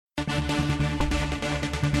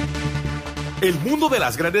El mundo de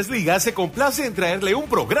las grandes ligas se complace en traerle un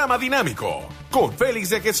programa dinámico, con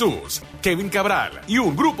Félix de Jesús, Kevin Cabral y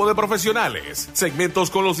un grupo de profesionales,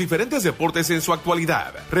 segmentos con los diferentes deportes en su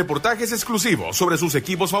actualidad, reportajes exclusivos sobre sus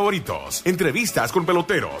equipos favoritos, entrevistas con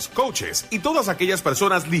peloteros, coaches y todas aquellas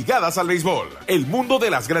personas ligadas al béisbol. El mundo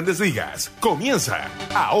de las grandes ligas comienza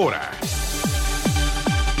ahora.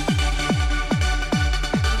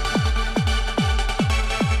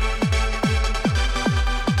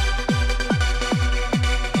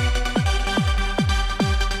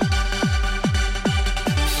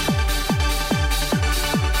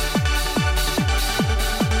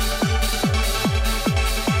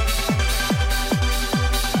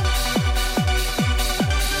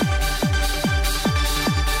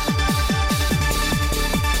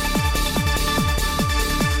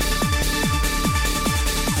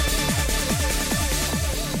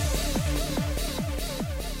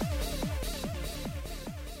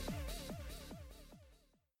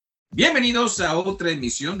 Bienvenidos a otra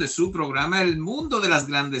emisión de su programa El Mundo de las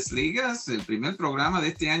Grandes Ligas, el primer programa de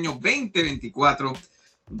este año 2024.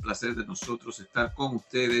 Un placer de nosotros estar con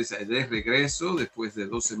ustedes de regreso después de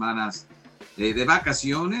 2 semanas de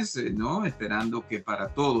vacaciones, ¿no? Esperando que para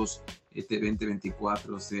todos este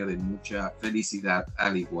 2024 sea de mucha felicidad,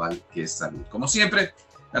 al igual que salud. Como siempre,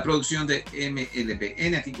 la producción de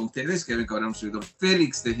MLBN aquí con ustedes, Kevin Cabral, un servidor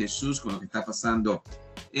Félix de Jesús, con lo que está pasando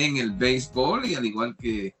en el béisbol, y al igual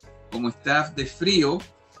que como staff de frío,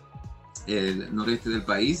 el noreste del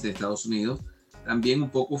país, de Estados Unidos, también un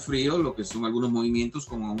poco frío, lo que son algunos movimientos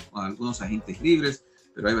con algunos agentes libres,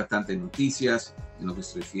 pero hay bastantes noticias en lo que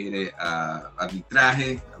se refiere a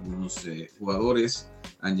arbitraje. Algunos jugadores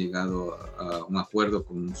han llegado a un acuerdo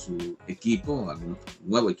con su equipo, algunos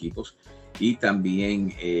nuevos equipos, y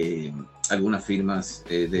también algunas firmas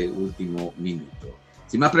de último minuto.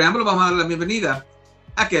 Sin más preámbulos, vamos a dar la bienvenida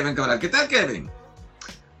a Kevin Cabral. ¿Qué tal, Kevin?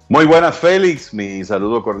 Muy buenas, Félix. Mi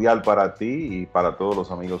saludo cordial para ti y para todos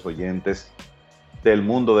los amigos oyentes del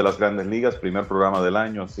mundo de las grandes ligas, primer programa del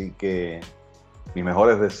año, así que mis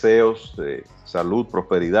mejores deseos de salud,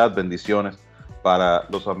 prosperidad, bendiciones para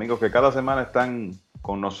los amigos que cada semana están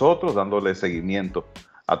con nosotros dándole seguimiento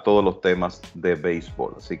a todos los temas de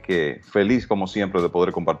béisbol. Así que feliz como siempre de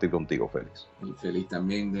poder compartir contigo, Félix. Y feliz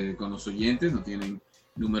también con los oyentes. Nos tienen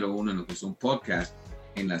número 1 en lo que son podcasts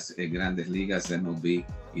en las grandes ligas de MLB,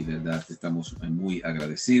 y de verdad estamos muy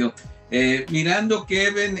agradecidos. Mirando,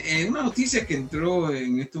 Kevin, una noticia que entró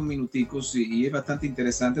en estos minuticos y es bastante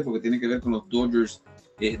interesante porque tiene que ver con los Dodgers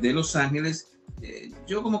de Los Ángeles.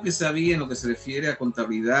 Yo como que sabía, en lo que se refiere a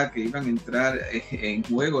contabilidad, que iban a entrar en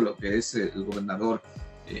juego lo que es el gobernador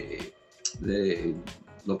de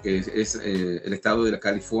lo que es el estado de la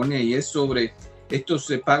California, y es sobre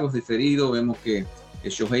estos pagos diferidos. Vemos que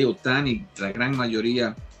Shohei Ohtani, la gran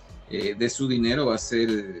mayoría de su dinero va a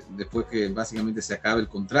ser después que básicamente se acabe el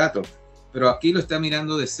contrato. Pero aquí lo está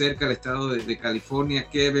mirando de cerca el estado de California,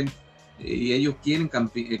 Kevin, y ellos quieren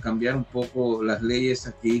cambiar un poco las leyes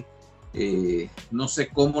aquí. No sé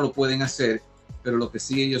cómo lo pueden hacer, pero lo que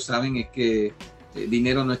sí ellos saben es que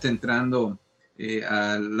dinero no está entrando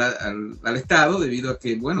al estado, debido a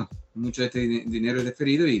que, bueno, mucho de este dinero es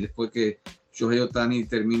diferido, y después que Shohei Ohtani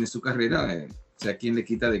termine su carrera, o sea, ¿quién le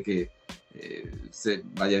quita de que se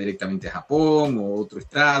vaya directamente a Japón o otro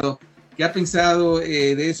estado? ¿Qué ha pensado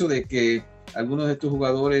de eso, de que algunos de estos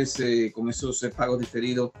jugadores con esos pagos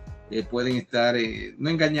diferidos pueden estar, no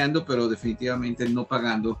engañando, pero definitivamente no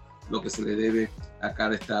pagando lo que se le debe a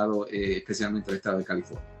cada estado, especialmente al estado de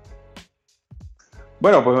California?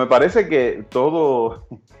 Bueno, pues me parece que todo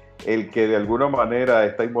el que de alguna manera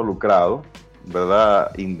está involucrado,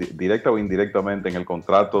 ¿verdad?, directa o indirectamente en el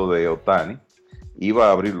contrato de Ohtani, iba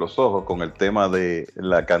a abrir los ojos con el tema de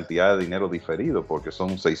la cantidad de dinero diferido, porque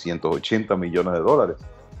son $680 millones,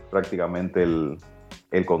 prácticamente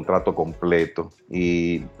el contrato completo,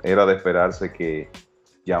 y era de esperarse que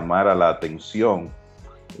llamara la atención.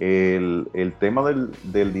 El tema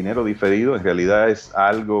del dinero diferido en realidad es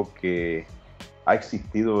algo que ha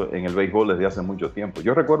existido en el béisbol desde hace mucho tiempo.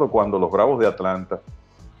 Yo recuerdo cuando los Bravos de Atlanta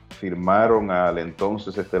firmaron al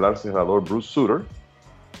entonces estelar cerrador Bruce Sutter,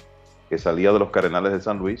 que salía de los Cardenales de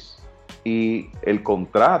San Luis, y el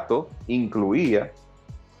contrato incluía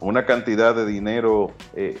una cantidad de dinero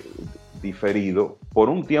diferido por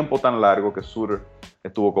un tiempo tan largo que Sutter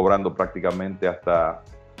estuvo cobrando prácticamente hasta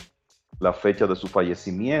la fecha de su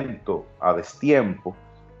fallecimiento a destiempo.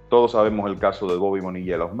 Todos sabemos el caso de Bobby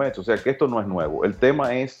Bonilla de los Mets, o sea que esto no es nuevo. El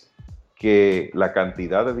tema es que la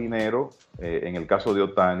cantidad de dinero, en el caso de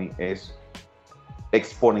Ohtani, es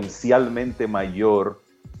exponencialmente mayor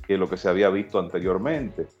que lo que se había visto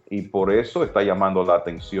anteriormente, y por eso está llamando la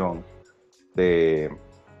atención de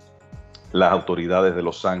las autoridades de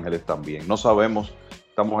Los Ángeles también. No sabemos,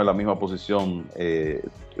 estamos en la misma posición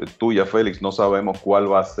tuya, Félix, no sabemos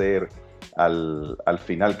cuál va a ser al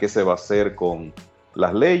final, qué se va a hacer con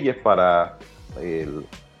las leyes para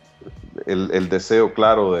el deseo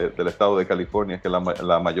claro del estado de California es que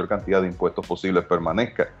la mayor cantidad de impuestos posibles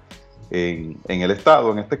permanezca en el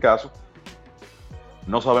estado, en este caso.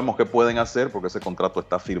 No sabemos qué pueden hacer porque ese contrato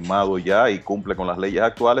está firmado ya y cumple con las leyes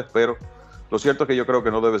actuales, pero lo cierto es que yo creo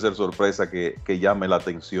que no debe ser sorpresa que llame la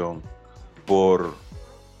atención por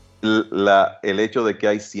el hecho de que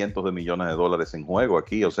hay cientos de millones de dólares en juego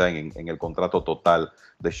aquí, o sea, en el contrato total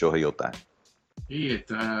de Shohei Ohtani. Y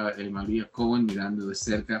está María Cohen mirando de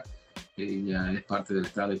cerca. Ella es parte del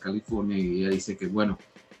estado de California y ella dice que, bueno,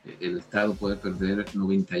 el estado puede perder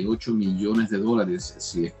 98 millones de dólares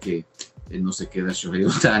si es que no se queda Shohei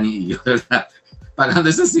Ohtani. Y yo, ¿verdad? Pagando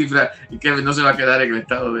esa cifra, y que no se va a quedar en el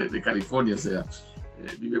estado de California. O sea,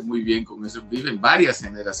 vive muy bien con eso. Viven varias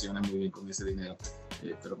generaciones muy bien con ese dinero.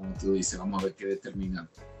 Pero como tú dices, vamos a ver qué determina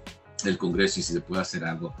el Congreso y si se puede hacer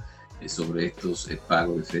algo sobre estos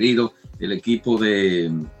pagos diferidos. El equipo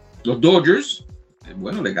de los Dodgers,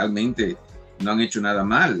 bueno, legalmente no han hecho nada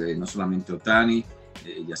mal, no solamente Ohtani,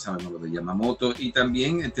 ya sabemos lo de Yamamoto, y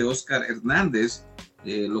también Oscar Hernández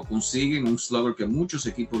lo consiguen, un slugger que muchos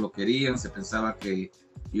equipos lo querían, se pensaba que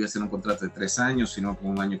iba a ser un contrato de 3 años, sino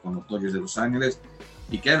con un año con los Dodgers de Los Ángeles,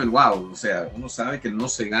 y Kevin, wow, o sea, uno sabe que no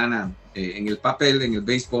se gana en el papel, en el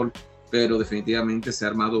béisbol, pero definitivamente se ha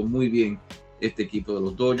armado muy bien este equipo de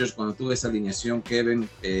los Dodgers. Cuando tuve esa alineación, Kevin,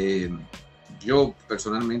 yo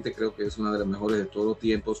personalmente creo que es una de las mejores de todos los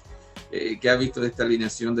tiempos. ¿Qué ha visto de esta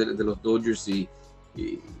alineación de los Dodgers y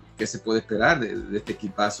qué se puede esperar de este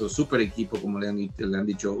equipazo, super equipo, como le han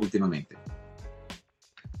dicho últimamente?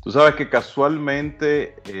 Tú sabes que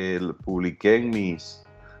casualmente publiqué en mis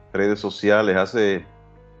redes sociales hace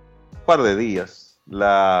un par de días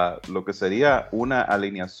lo que sería una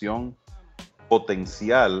alineación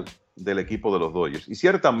potencial del equipo de los Dodgers. Y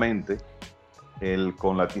ciertamente,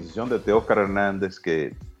 con la adquisición de Oscar Hernández,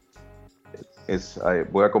 que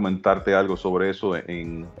voy a comentarte algo sobre eso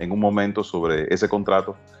en un momento, sobre ese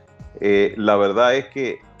contrato. La verdad es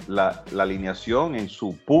que la alineación en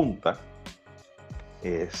su punta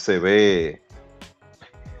se ve,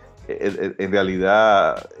 en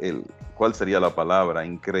realidad, ¿cuál sería la palabra?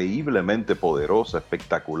 Increíblemente poderosa,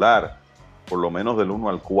 espectacular, por lo menos del 1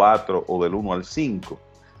 al 4 o del 1 al 5.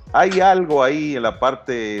 Hay algo ahí en la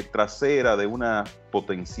parte trasera de una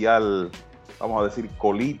potencial, vamos a decir,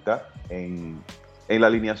 colita en la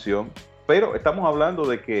alineación, pero estamos hablando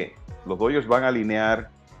de que los Dodgers van a alinear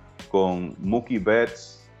con Mookie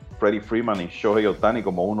Betts, Freddie Freeman y Shohei Ohtani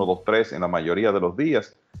como 1, 2, 3 en la mayoría de los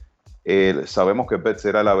días. Sabemos que Betts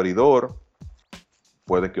será el abridor,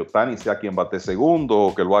 puede que Ohtani sea quien bate segundo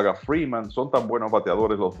o que lo haga Freeman. Son tan buenos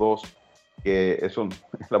bateadores los dos que eso,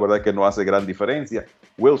 la verdad es que no hace gran diferencia.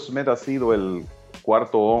 Will Smith ha sido el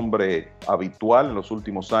cuarto hombre habitual en los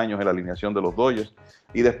últimos años en la alineación de los Dodgers.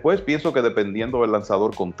 Y después pienso que dependiendo del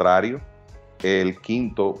lanzador contrario, el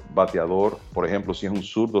quinto bateador, por ejemplo, si es un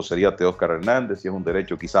zurdo sería Oscar Hernández, si es un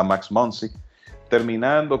derecho quizá Max Muncy,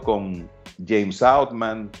 terminando con James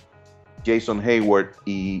Outman, Jason Hayward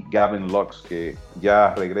y Gavin Lux, que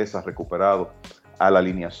ya regresa recuperado a la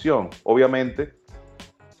alineación. Obviamente,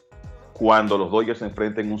 cuando los Dodgers se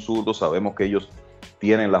enfrenten a un zurdo, sabemos que ellos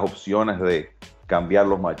tienen las opciones de cambiar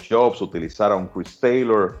los matchups, utilizar a un Chris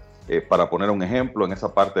Taylor, para poner un ejemplo, en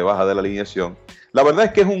esa parte baja de la alineación. La verdad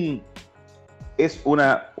es que es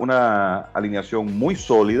una alineación muy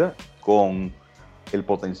sólida, con el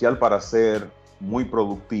potencial para ser muy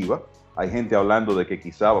productiva. Hay gente hablando de que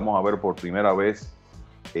quizá vamos a ver por primera vez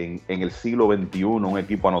en el siglo XXI un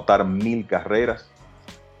equipo anotar 1000 carreras.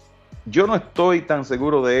 Yo no estoy tan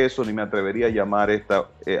seguro de eso, ni me atrevería a llamar esta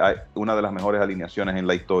una de las mejores alineaciones en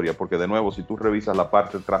la historia, porque de nuevo, si tú revisas la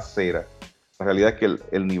parte trasera, la realidad es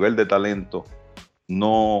que el nivel de talento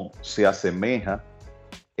no se asemeja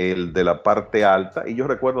el de la parte alta. Y yo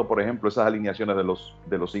recuerdo, por ejemplo, esas alineaciones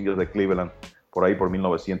de los Indios de Cleveland, por ahí por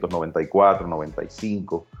 1994,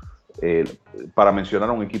 95, para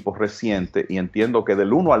mencionar un equipo reciente, y entiendo que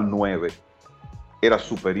del 1 al 9 era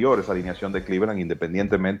superior esa alineación de Cleveland,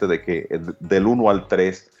 independientemente de que del 1 al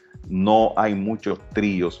 3 no hay muchos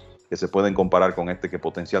tríos que se pueden comparar con este que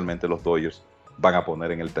potencialmente los Dodgers van a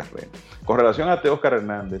poner en el terreno. Con relación a Oscar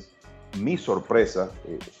Hernández, mi sorpresa,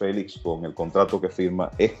 Félix, con el contrato que firma,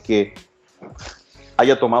 es que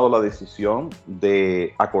haya tomado la decisión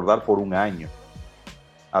de acordar por un año.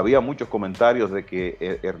 Había muchos comentarios de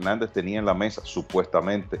que Hernández tenía en la mesa,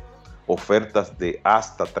 supuestamente, ofertas de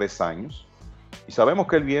hasta 3 años. Y sabemos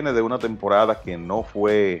que él viene de una temporada que no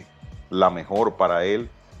fue la mejor para él.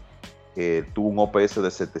 Tuvo un OPS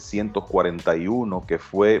de 741, que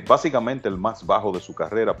fue básicamente el más bajo de su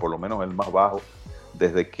carrera, por lo menos el más bajo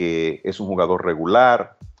desde que es un jugador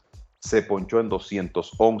regular. Se ponchó en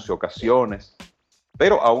 211 ocasiones,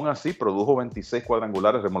 pero aún así produjo 26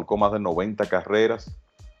 cuadrangulares, remolcó más de 90 carreras.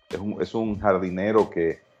 Es un jardinero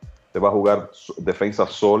que te va a jugar defensa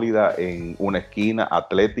sólida en una esquina,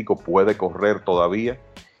 atlético, puede correr todavía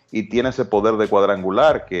y tiene ese poder de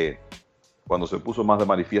cuadrangular que cuando se puso más de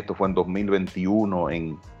manifiesto fue en 2021,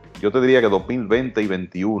 yo te diría que 2020 y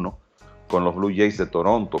 21, con los Blue Jays de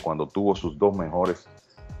Toronto, cuando tuvo sus dos mejores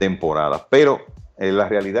temporadas. Pero la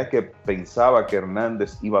realidad es que pensaba que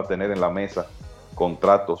Hernández iba a tener en la mesa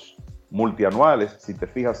contratos multianuales. Si te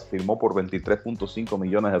fijas, firmó por $23.5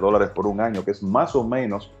 millones por un año, que es más o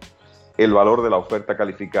menos el valor de la oferta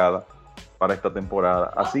calificada para esta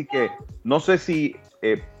temporada. Así que no sé si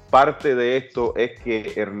parte de esto es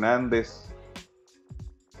que Hernández,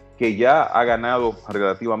 que ya ha ganado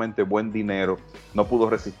relativamente buen dinero, no pudo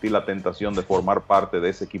resistir la tentación de formar parte de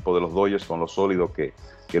ese equipo de los Dodgers con lo sólido que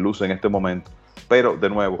luce en este momento. Pero, de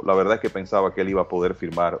nuevo, la verdad es que pensaba que él iba a poder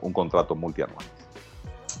firmar un contrato multianual.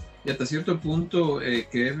 Y hasta cierto punto,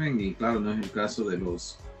 Kevin, y claro, no es el caso de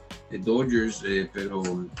los Dodgers, pero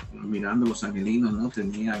mirando los angelinos, ¿no?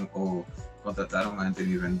 Tenían o contrataron a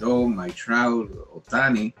Anthony Rendon, Mike Trout,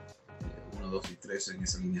 Ohtani, 1, 2 y 3 en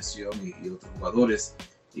esa alineación y otros jugadores,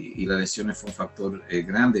 y las lesiones fue un factor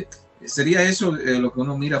grande. ¿Sería eso lo que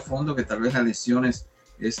uno mira a fondo, que tal vez las lesiones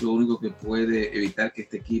es lo único que puede evitar que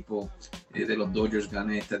este equipo de los Dodgers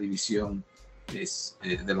gane esta división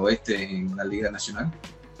del oeste en la Liga Nacional?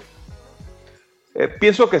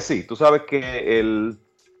 Pienso que sí. Tú sabes que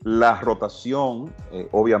la rotación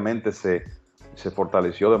obviamente se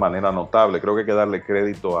fortaleció de manera notable. Creo que hay que darle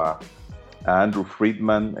crédito a Andrew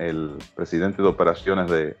Friedman, el presidente de operaciones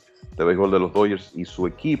de béisbol de los Dodgers, y su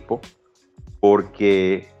equipo,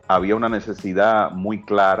 porque había una necesidad muy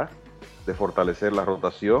clara de fortalecer la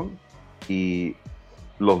rotación y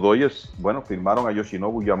los Dodgers, bueno, firmaron a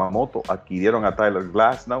Yoshinobu Yamamoto, adquirieron a Tyler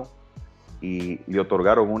Glasnow y le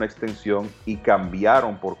otorgaron una extensión y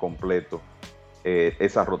cambiaron por completo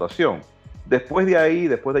esa rotación. Después de ahí,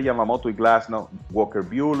 después de Yamamoto y Glasnow, Walker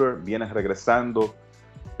Buehler viene regresando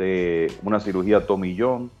de una cirugía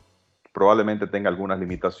tomillón, probablemente tenga algunas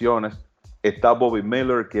limitaciones. Está Bobby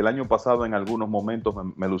Miller, que el año pasado en algunos momentos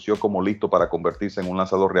me lució como listo para convertirse en un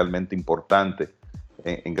lanzador realmente importante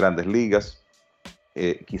en grandes ligas.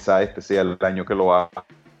 Quizá este sea el año que lo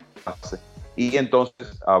hace. Y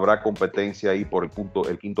entonces habrá competencia ahí por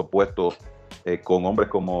el quinto puesto con hombres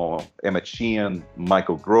como Emmett Sheehan,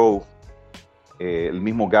 Michael Grove, el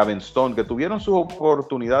mismo Gavin Stone, que tuvieron sus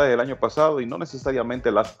oportunidades el año pasado y no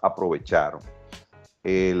necesariamente las aprovecharon.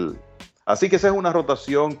 Así que esa es una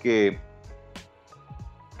rotación que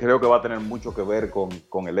creo que va a tener mucho que ver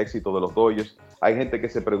con el éxito de los Dodgers. Hay gente que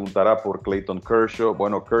se preguntará por Clayton Kershaw.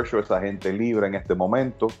 Bueno, Kershaw es agente libre en este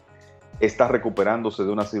momento. Está recuperándose de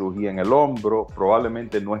una cirugía en el hombro.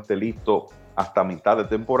 Probablemente no esté listo hasta mitad de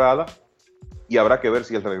temporada. Y habrá que ver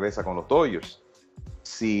si él regresa con los Dodgers.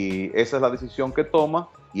 Si esa es la decisión que toma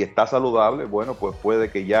y está saludable, bueno, pues puede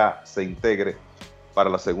que ya se integre para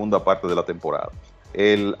la segunda parte de la temporada.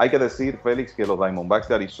 Hay que decir, Félix, que los Diamondbacks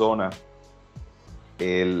de Arizona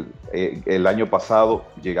el año pasado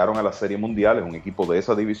llegaron a la Serie Mundial, es un equipo de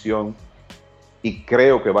esa división y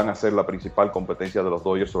creo que van a ser la principal competencia de los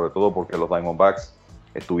Dodgers, sobre todo porque los Diamondbacks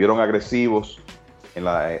estuvieron agresivos,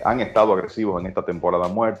 han estado agresivos en esta temporada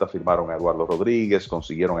muerta, firmaron a Eduardo Rodríguez,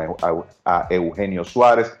 consiguieron a Eugenio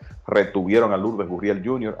Suárez, retuvieron a Lourdes Gurriel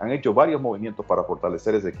Jr., han hecho varios movimientos para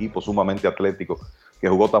fortalecer ese equipo sumamente atlético que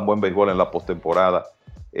jugó tan buen béisbol en la postemporada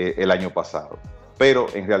el año pasado. Pero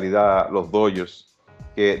en realidad los Dodgers,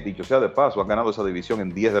 que dicho sea de paso, han ganado esa división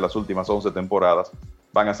en 10 de las últimas 11 temporadas,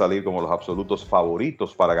 van a salir como los absolutos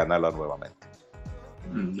favoritos para ganarla nuevamente.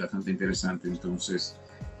 Bastante interesante. Entonces,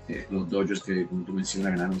 los Dodgers que, como tú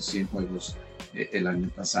mencionas, ganaron 100 juegos el año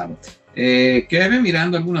pasado. Kevin,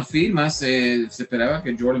 mirando algunas firmas, se esperaba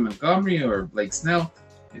que Jordan Montgomery o Blake Snell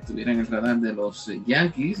estuvieran en el radar de los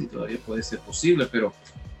Yankees y todavía puede ser posible, pero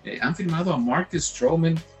han firmado a Marcus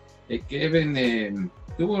Stroman. Kevin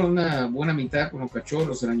tuvo una buena mitad con los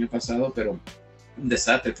Cachorros el año pasado, pero un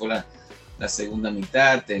desastre fue la segunda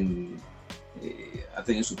mitad. Ha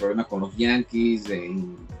tenido sus problemas con los Yankees,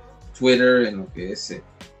 en Twitter, en lo que es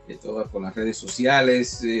todo con las redes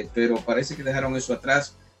sociales, pero parece que dejaron eso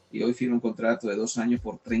atrás y hoy firma un contrato de 2 años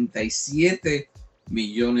por $37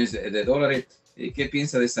 millones. ¿Qué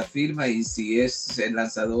piensa de esa firma y si es el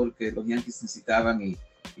lanzador que los Yankees necesitaban y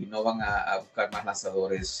y no van a buscar más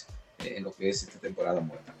lanzadores en lo que es esta temporada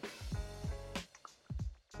muerta.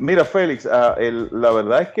 Mira, Félix, la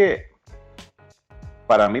verdad es que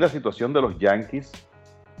para mí la situación de los Yankees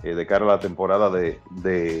de cara a la temporada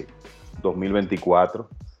de 2024,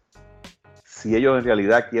 si ellos en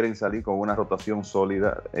realidad quieren salir con una rotación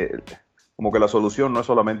sólida, como que la solución no es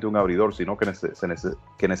solamente un abridor, sino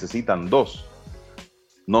que necesitan dos.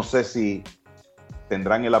 No sé si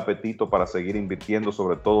tendrán el apetito para seguir invirtiendo,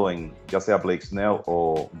 sobre todo en ya sea Blake Snell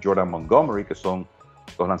o Jordan Montgomery, que son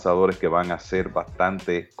dos lanzadores que van a ser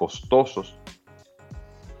bastante costosos.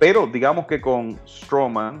 Pero digamos que con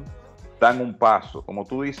Stroman dan un paso. Como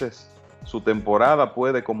tú dices, su temporada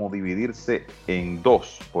puede como dividirse en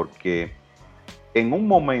dos, porque en un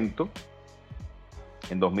momento,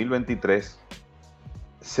 en 2023,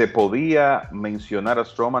 se podía mencionar a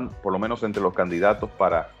Stroman por lo menos entre los candidatos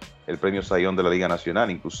para el premio Cy Young de la Liga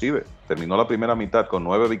Nacional. Inclusive terminó la primera mitad con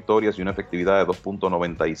 9 victorias y una efectividad de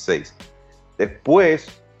 2.96.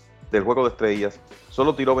 Después del Juego de Estrellas,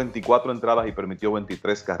 solo tiró 24 entradas y permitió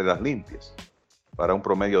 23 carreras limpias para un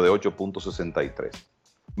promedio de 8.63.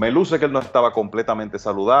 Me luce que él no estaba completamente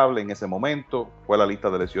saludable en ese momento, fue a la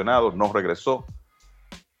lista de lesionados, no regresó.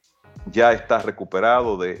 Ya está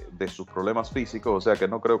recuperado de sus problemas físicos, o sea que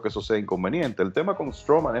no creo que eso sea inconveniente. El tema con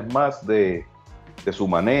Stroman es más de su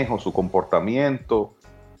manejo, su comportamiento,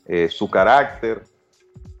 su carácter.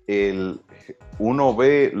 Uno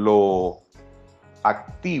ve lo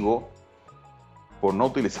activo, por no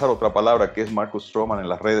utilizar otra palabra, que es Marcus Stroman en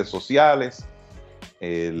las redes sociales.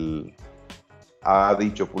 Él ha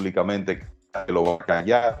dicho públicamente que lo va a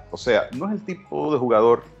callar. O sea, no es el tipo de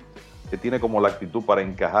jugador que tiene como la actitud para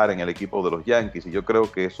encajar en el equipo de los Yankees, y yo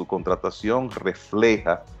creo que su contratación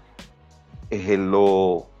refleja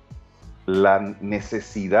la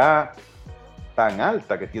necesidad tan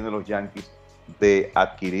alta que tienen los Yankees de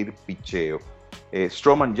adquirir picheo.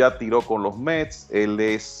 Stroman ya tiró con los Mets, él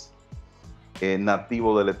es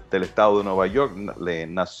nativo del estado de Nueva York,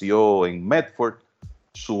 nació en Medford.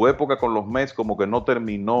 Su época con los Mets como que no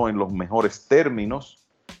terminó en los mejores términos,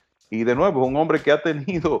 y de nuevo es un hombre que ha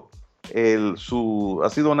tenido ha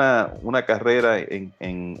sido una carrera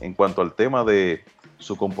en cuanto al tema de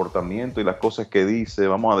su comportamiento y las cosas que dice.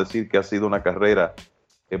 Vamos a decir que ha sido una carrera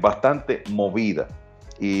bastante movida,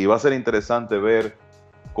 y va a ser interesante ver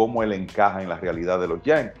cómo él encaja en la realidad de los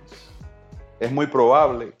Yankees. Es muy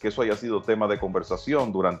probable que eso haya sido tema de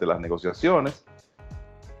conversación durante las negociaciones,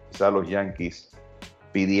 quizás los Yankees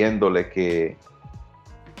pidiéndole que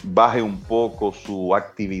baje un poco su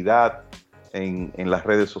actividad en las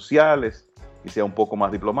redes sociales y sea un poco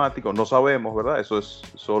más diplomático. No sabemos, ¿verdad? Eso es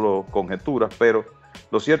solo conjeturas, pero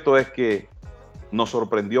lo cierto es que nos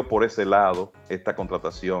sorprendió por ese lado esta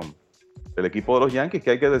contratación del equipo de los Yankees,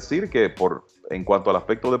 que hay que decir que en cuanto al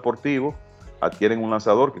aspecto deportivo, adquieren un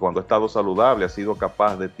lanzador que cuando ha estado saludable ha sido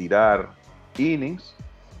capaz de tirar innings,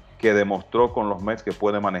 que demostró con los Mets que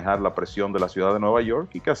puede manejar la presión de la ciudad de Nueva York,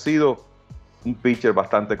 y que ha sido un pitcher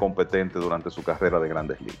bastante competente durante su carrera de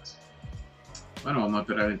Grandes Ligas. Bueno, vamos a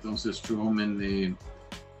esperar entonces Stroman.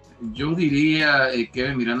 Yo diría,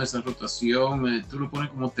 Kevin, mirando esa rotación, tú lo pones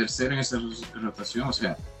como tercero en esa rotación, o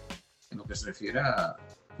sea, en lo que se refiere a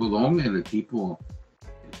Pudón, el equipo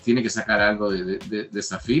tiene que sacar algo de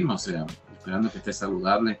esa firma, o sea, esperando que esté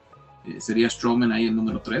saludable. ¿Sería Stroman ahí el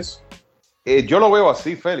número 3? Yo lo veo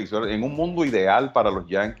así, Félix. En un mundo ideal para los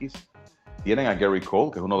Yankees, tienen a Gary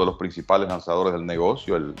Cole, que es uno de los principales lanzadores del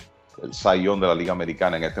negocio, el Cy Young de la Liga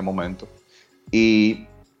Americana en este momento. Y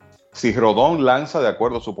si Rodón lanza de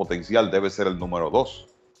acuerdo a su potencial, debe ser el número 2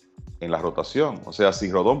 en la rotación. O sea, si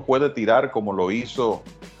Rodón puede tirar como lo hizo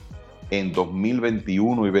en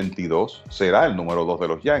 2021 y 2022, será el número 2 de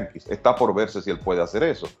los Yankees. Está por verse si él puede hacer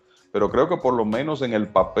eso. Pero creo que por lo menos en el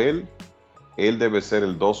papel, él debe ser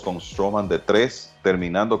el 2 con Stroman de 3,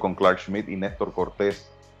 terminando con Clark Schmidt y Néstor Cortés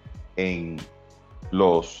en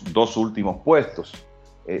los 2 últimos puestos.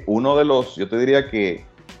 Yo te diría que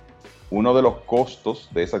uno de los costos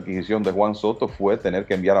de esa adquisición de Juan Soto fue tener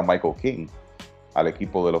que enviar a Michael King al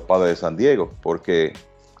equipo de los Padres de San Diego, porque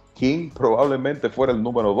King probablemente fuera el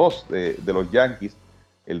número 2 de los Yankees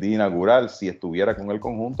el día inaugural si estuviera con el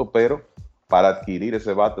conjunto, pero para adquirir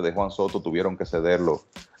ese bate de Juan Soto tuvieron que cederlo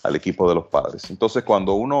al equipo de los Padres. Entonces,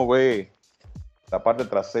 cuando uno ve la parte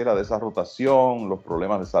trasera de esa rotación, los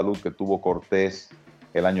problemas de salud que tuvo Cortés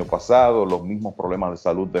el año pasado, los mismos problemas de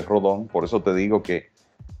salud de Rodón, por eso te digo que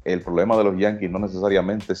el problema de los Yankees no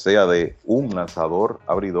necesariamente sea de un lanzador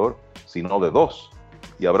abridor, sino de 2.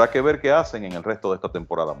 Y habrá que ver qué hacen en el resto de esta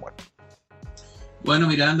temporada muerta. Bueno,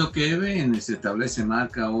 mirando, Kevin, se establece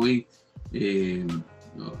marca hoy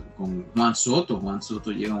con Juan Soto. Juan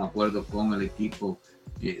Soto llega a un acuerdo con el equipo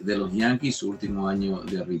de los Yankees, su último año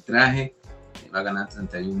de arbitraje. Va a ganar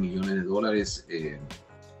 $31 millones.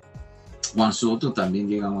 Juan Soto también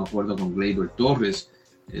llega a un acuerdo con Gleyber Torres.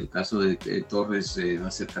 El caso de Torres va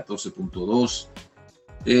a ser 14.2.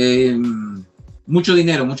 Mucho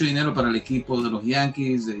dinero para el equipo de los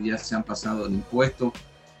Yankees. Ya se han pasado el impuesto.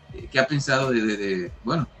 ¿Qué ha pensado de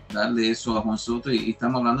darle eso a Juan Soto? Y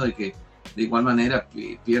estamos hablando de que de igual manera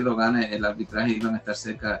pierda o gane el arbitraje, iban a estar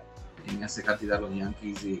cerca en esa cantidad los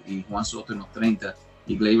Yankees y Juan Soto en los 30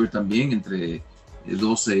 y Gleyber también entre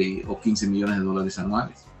 12 o 15 millones de dólares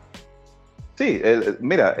anuales. Sí,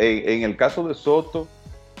 mira, en el caso de Soto,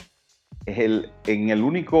 en el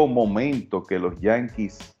único momento que los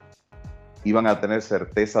Yankees iban a tener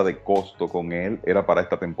certeza de costo con él era para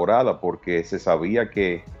esta temporada, porque se sabía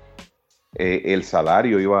que el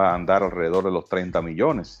salario iba a andar alrededor de los 30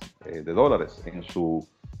 millones de dólares en su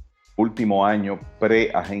último año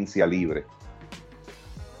pre-agencia libre.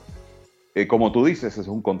 Como tú dices, es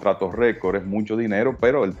un contrato récord, es mucho dinero,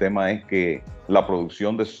 pero el tema es que la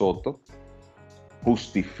producción de Soto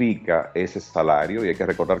justifica ese salario, y hay que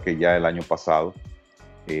recordar que ya el año pasado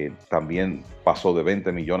también pasó de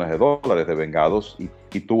 20 millones de dólares de vengados y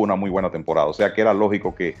tuvo una muy buena temporada. O sea que era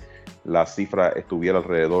lógico que la cifra estuviera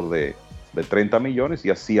alrededor de 30 millones y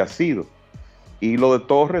así ha sido. Y lo de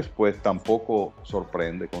Torres pues tampoco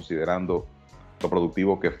sorprende considerando lo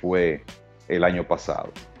productivo que fue el año pasado.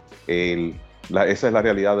 Esa es la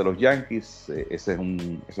realidad de los Yankees. Esa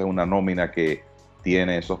es una nómina que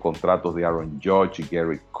tiene esos contratos de Aaron Judge y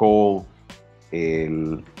Gary Cole,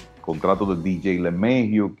 el contrato de DJ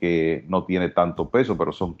LeMahieu, que no tiene tanto peso,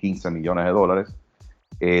 pero son 15 millones de dólares.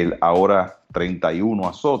 Ahora 31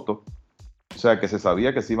 a Soto. O sea que se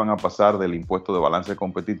sabía que se iban a pasar del impuesto de balance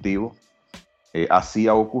competitivo. Así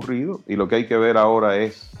ha ocurrido, y lo que hay que ver ahora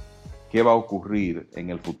es qué va a ocurrir en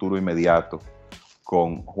el futuro inmediato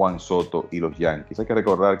con Juan Soto y los Yankees. Hay que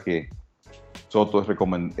recordar que Soto es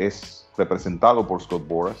representado por Scott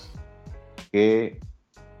Boras, que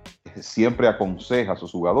siempre aconseja a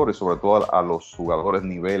sus jugadores, sobre todo a los jugadores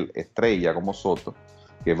nivel estrella como Soto,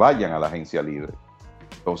 que vayan a la agencia libre.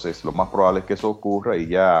 Entonces, lo más probable es que eso ocurra y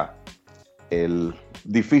ya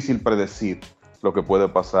difícil predecir lo que puede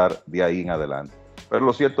pasar de ahí en adelante. Pero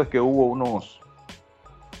lo cierto es que hubo unos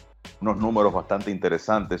números bastante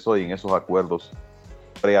interesantes hoy en esos acuerdos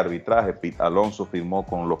pre-arbitraje. Pete Alonso firmó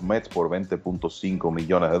con los Mets por $20.5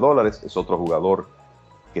 millones de dólares. Es otro jugador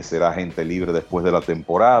que será agente libre después de la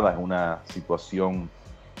temporada. Es una situación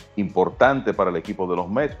importante para el equipo de los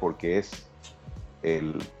Mets porque es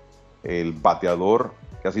el bateador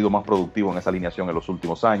que ha sido más productivo en esa alineación en los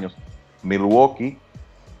últimos años. Milwaukee,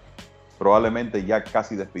 probablemente ya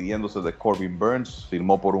casi despidiéndose de Corbin Burns,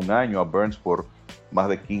 firmó por un año a Burns por más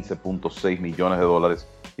de $15.6 millones de dólares.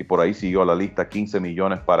 Y por ahí siguió la lista 15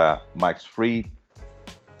 millones para Max Fried,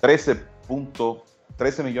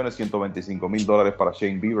 13.125.000 dólares para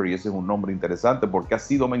Shane Bieber, y ese es un nombre interesante porque ha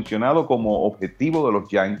sido mencionado como objetivo de los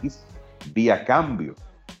Yankees vía cambio.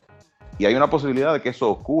 Y hay una posibilidad de que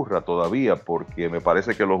eso ocurra todavía, porque me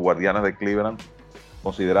parece que los Guardianes de Cleveland,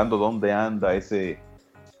 considerando dónde anda ese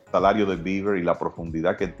salario de Bieber y la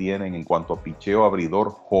profundidad que tienen en cuanto a picheo abridor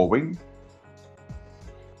joven,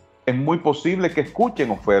 es muy posible que escuchen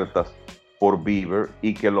ofertas por Bieber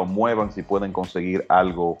y que lo muevan si pueden conseguir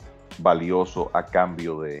algo valioso a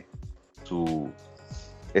cambio de su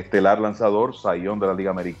estelar lanzador, Cy Young de la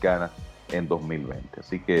Liga Americana en 2020.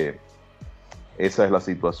 Así que esa es la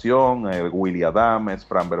situación. Willy Adames,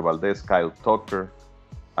 Framber Valdez, Kyle Tucker,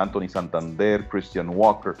 Anthony Santander, Christian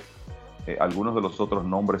Walker, algunos de los otros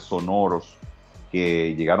nombres sonoros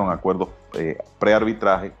que llegaron a acuerdos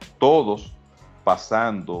prearbitraje, todos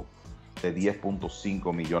pasando de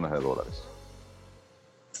 10.5 millones de dólares.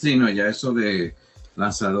 Sí, no, ya eso de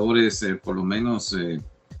lanzadores, por lo menos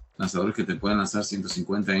lanzadores que te pueden lanzar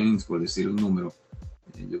 150 innings, por decir un número,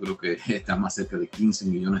 yo creo que está más cerca de 15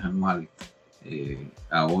 millones anuales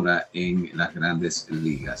ahora en las grandes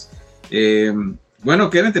ligas.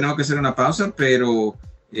 Bueno, Kevin, tenemos que hacer una pausa, pero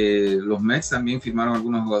los Mets también firmaron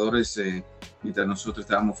algunos jugadores mientras nosotros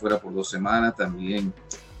estábamos fuera por 2 semanas. También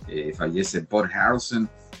fallece Bud Harrelson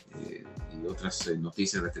y otras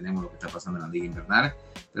noticias que tenemos lo que está pasando en la Liga Invernal.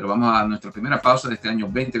 Pero vamos a nuestra primera pausa de este año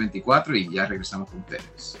 2024 y ya regresamos con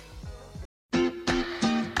ustedes.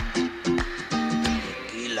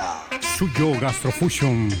 Suyo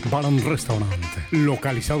Gastrofusion Bar and Restaurant,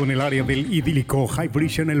 localizado en el área del idílico High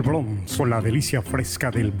Bridge en el Bronx, con la delicia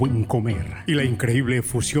fresca del buen comer y la increíble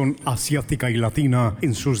fusión asiática y latina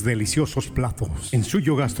en sus deliciosos platos. En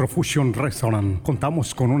Suyo Gastrofusion Restaurant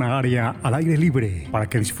contamos con una área al aire libre para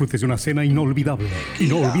que disfrutes de una cena inolvidable. Y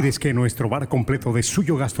no olvides que en nuestro bar completo de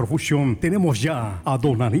Suyo Gastrofusion tenemos ya a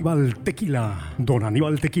Don Aníbal Tequila. Don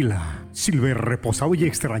Aníbal Tequila, Silver reposado y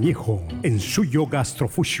extrañejo en Suyo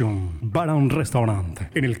Gastrofusion Bar and Restaurant,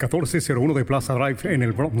 en el 1401 de Plaza Drive en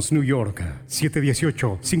el Bronx, New York.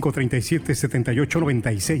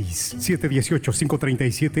 718-537-7896.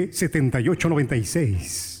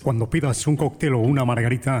 718-537-7896. Cuando pidas un cóctel o una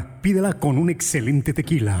margarita, pídela con un excelente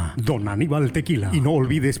tequila, Don Aníbal Tequila. Y no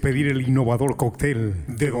olvides pedir el innovador cóctel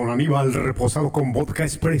de Don Aníbal reposado con vodka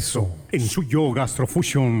espresso en Suyo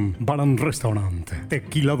Gastrofusion Bar and Restaurant.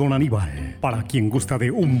 Tequila Don Aníbal, para quien gusta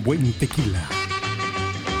de un buen tequila.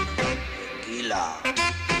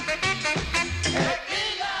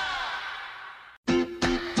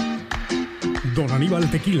 Don Aníbal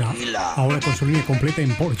Tequila, ahora con su línea completa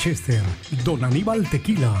en Port Chester. Don Aníbal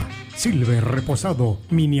Tequila, Silver reposado,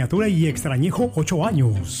 miniatura y extrañejo 8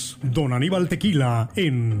 años. Don Aníbal Tequila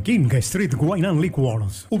en King Street Wine and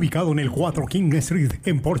Liquors, ubicado en el 4 King Street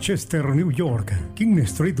en Port Chester, New York. King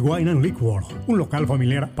Street Wine and Liquors, un local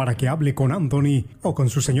familiar para que hable con Anthony o con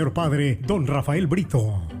su señor padre, Don Rafael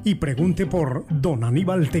Brito, y pregunte por Don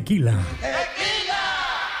Aníbal Tequila.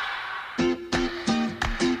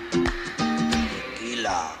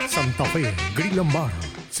 Santa Fe Grill and Bar,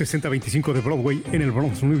 6025 de Broadway en el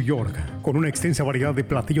Bronx, New York, con una extensa variedad de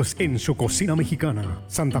platillos en su cocina mexicana.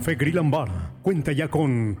 Santa Fe Grill and Bar cuenta ya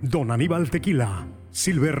con Don Aníbal Tequila,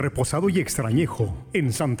 Silver reposado y extrañejo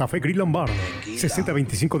en Santa Fe Grill and Bar,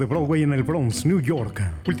 6025 de Broadway en el Bronx, New York.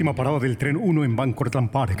 Última parada del tren 1 en Van Cortlandt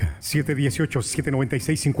Park.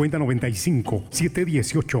 718-796-5095.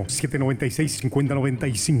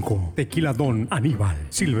 718-796-5095. Tequila Don Aníbal,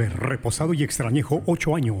 Silver reposado y extrañejo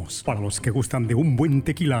 8 años. Para los que gustan de un buen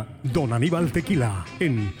tequila, Don Aníbal Tequila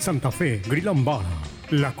en Santa Fe Grill and Bar.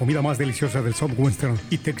 La comida más deliciosa del Southwestern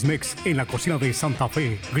y Tex-Mex en la cocina de Santa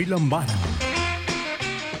Fe Grill and Bar.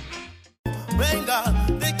 Venga,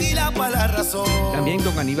 tequila para la razón. También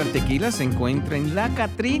Don Aníbal Tequila se encuentra en La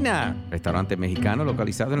Catrina, restaurante mexicano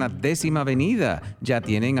localizado en la 10ª Avenida. Ya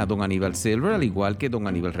tienen a Don Aníbal Silver, al igual que Don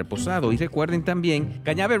Aníbal Reposado. Y recuerden también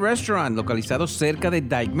Cañabe Restaurant, localizado cerca de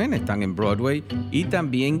Dykeman, están en Broadway. Y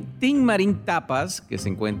también Tin Marín Tapas, que se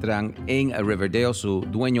encuentran en Riverdale. Su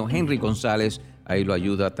dueño Henry González ahí lo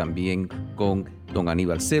ayuda también con Don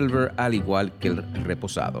Aníbal Silver, al igual que el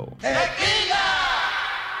Reposado.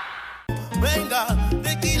 Venga,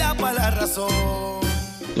 tequila para la razón.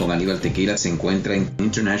 Don Aníbal Tequila se encuentra en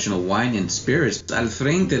International Wine and Spirits, al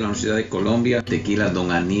frente de la Universidad de Colombia. Tequila Don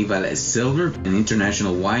Aníbal Silver en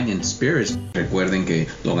International Wine and Spirits. Recuerden que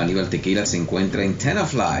Don Aníbal Tequila se encuentra en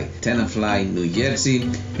Tenafly, New Jersey,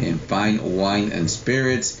 en Fine Wine and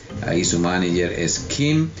Spirits. Ahí su manager es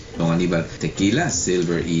Kim. Don Aníbal Tequila,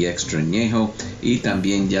 Silver y Extrañejo. Y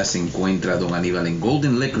también ya se encuentra Don Aníbal en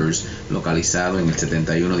Golden Liquors, localizado en el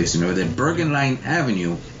 7119 de Bergen Line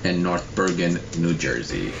Avenue en North Bergen, New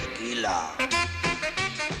Jersey.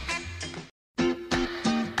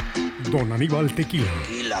 Don Aníbal Tequila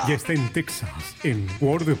ya está en Texas, en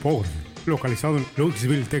Ward Depot, localizado en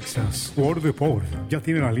Louisville, Texas. Ward Depot ya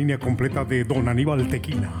tiene la línea completa de Don Aníbal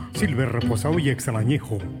Tequila, Silver reposado y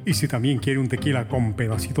extrañejo. Y si también quiere un tequila con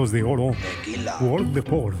pedacitos de oro, Ward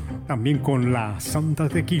Depot también con la Santa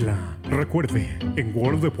Tequila. Recuerde, en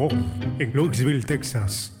Ward Depot, en Louisville,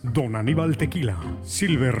 Texas, Don Aníbal Tequila,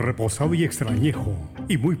 Silver reposado y extrañejo.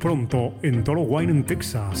 Y muy pronto en Toro Wine en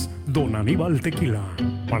Texas, Don Aníbal Tequila,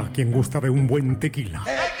 para quien gusta de un buen tequila.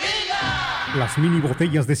 Las mini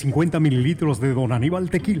botellas de 50 mililitros de Don Aníbal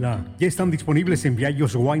Tequila ya están disponibles en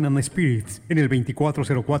Viallos Wine and Spirits en el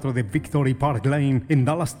 2404 de Victory Park Lane en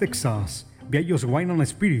Dallas, Texas. Viallos Wine and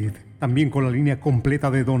Spirit, también con la línea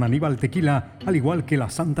completa de Don Aníbal Tequila, al igual que la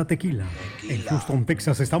Santa Tequila. En Houston,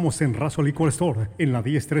 Texas, estamos en Razo Liquor Store, en la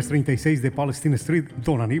 10336 de Palestine Street,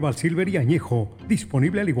 Don Aníbal Silver y Añejo,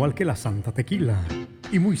 disponible al igual que la Santa Tequila.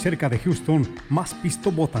 Y muy cerca de Houston, más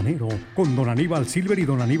pisto botanero, con Don Aníbal Silver y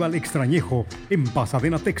Don Aníbal Extrañejo, en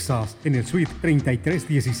Pasadena, Texas, en el suite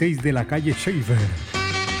 3316 de la calle Shaver.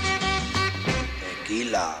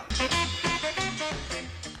 Tequila.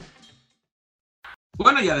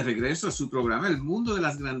 Bueno, ya de regreso a su programa El Mundo de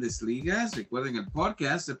las Grandes Ligas. Recuerden, el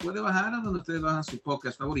podcast se puede bajar a donde ustedes bajan su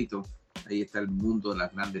podcast favorito. Ahí está El Mundo de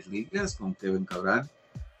las Grandes Ligas con Kevin Cabral.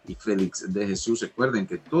 y Félix de Jesús. Recuerden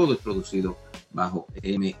que todo es producido bajo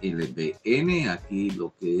MLBN. Aquí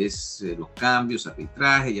lo que es los cambios,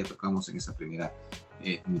 arbitraje, ya tocamos en esa primera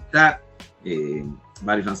mitad.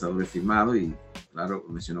 Varios lanzadores firmados y claro,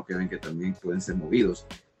 mencionó Kevin que también pueden ser movidos,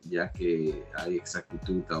 ya que hay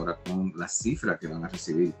exactitud ahora con la cifra que van a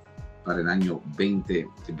recibir para el año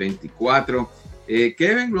 2024.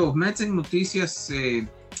 Kevin, los Mets en noticias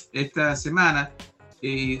esta semana,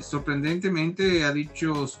 y sorprendentemente ha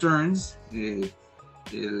dicho Stearns, que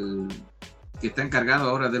está encargado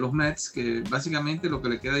ahora de los Mets, que básicamente lo que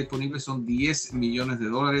le queda disponible son $10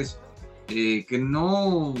 millones, que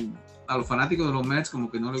no, a los fanáticos de los Mets como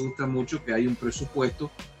que no les gusta mucho que hay un presupuesto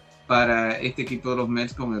para este equipo de los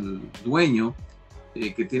Mets con el dueño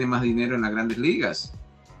que tiene más dinero en las grandes ligas.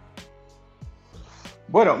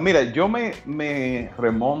 Bueno, mira, yo me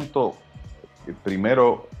remonto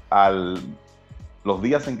primero a los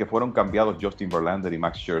días en que fueron cambiados Justin Verlander y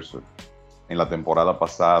Max Scherzer en la temporada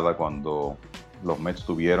pasada, cuando los Mets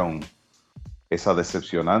tuvieron esa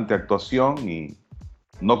decepcionante actuación y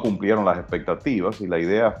no cumplieron las expectativas, y la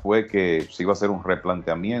idea fue que se iba a hacer un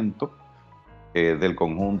replanteamiento del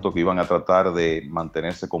conjunto, que iban a tratar de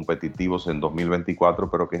mantenerse competitivos en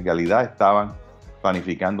 2024, pero que en realidad estaban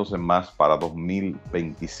planificándose más para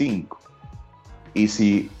 2025. Y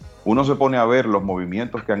si uno se pone a ver los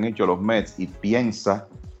movimientos que han hecho los Mets y piensa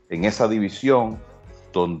en esa división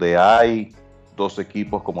donde hay dos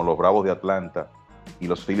equipos como los Bravos de Atlanta y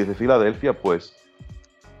los Phillies de Filadelfia, pues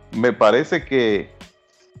me parece que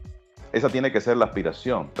esa tiene que ser la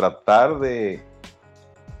aspiración, tratar de,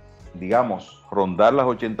 digamos, rondar las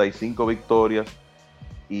 85 victorias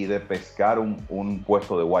y de pescar un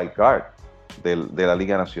puesto de wild card de la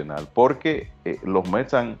Liga Nacional, porque los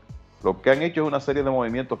Mets lo que han hecho es una serie de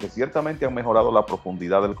movimientos que ciertamente han mejorado la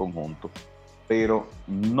profundidad del conjunto, pero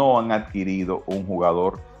no han adquirido un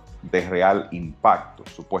jugador de real impacto.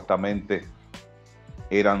 Supuestamente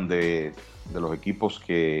eran de los equipos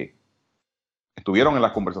que estuvieron en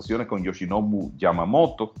las conversaciones con Yoshinobu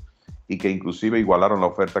Yamamoto y que inclusive igualaron la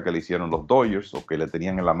oferta que le hicieron los Dodgers, o que le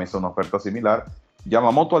tenían en la mesa una oferta similar.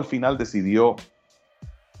 Yamamoto al final decidió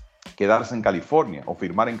quedarse en California o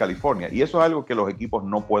firmar en California, y eso es algo que los equipos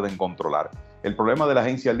no pueden controlar. El problema de la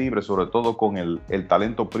agencia libre, sobre todo con el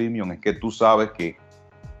talento premium, es que tú sabes que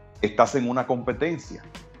estás en una competencia,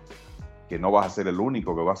 que no vas a ser el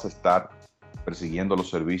único que vas a estar persiguiendo los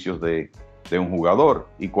servicios de un jugador,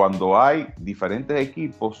 y cuando hay diferentes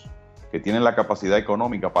equipos que tienen la capacidad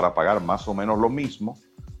económica para pagar más o menos lo mismo,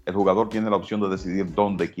 el jugador tiene la opción de decidir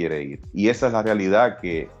dónde quiere ir, y esa es la realidad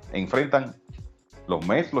que enfrentan los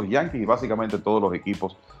Mets, los Yankees y básicamente todos los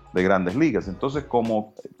equipos de grandes ligas. Entonces,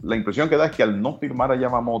 como la impresión que da es que al no firmar a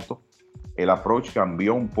Yamamoto, el approach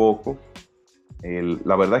cambió un poco.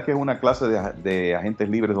 La verdad es que es una clase de agentes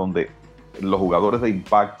libres donde los jugadores de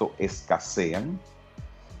impacto escasean,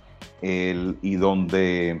 y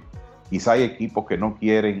donde quizá hay equipos que no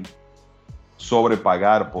quieren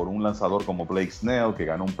sobrepagar por un lanzador como Blake Snell, que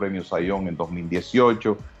ganó un premio Cy Young en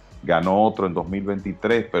 2018, ganó otro en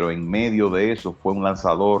 2023, pero en medio de eso fue un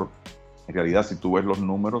lanzador. En realidad, si tú ves los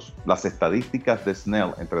números, las estadísticas de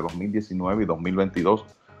Snell entre 2019 y 2022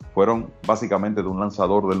 fueron básicamente de un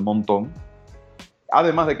lanzador del montón,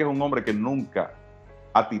 además de que es un hombre que nunca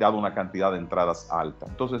ha tirado una cantidad de entradas alta.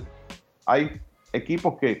 Entonces, hay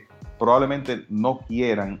equipos que probablemente no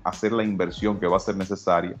quieran hacer la inversión que va a ser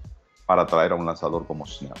necesaria para traer a un lanzador como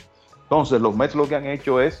Snell. Entonces, los Mets lo que han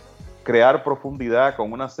hecho es crear profundidad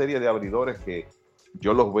con una serie de abridores que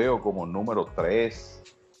yo los veo como número 3.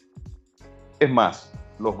 Es más,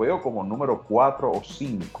 los veo como número 4 o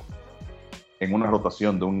 5 en una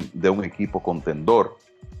rotación de un equipo contendor.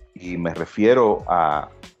 Y me refiero a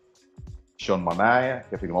Sean Manaea,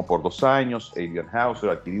 que firmó por 2 años, Adrian Houser,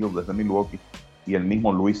 adquirido desde Milwaukee, y el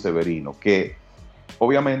mismo Luis Severino, que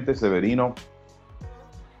obviamente Severino,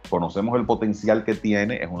 conocemos el potencial que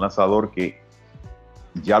tiene, es un lanzador que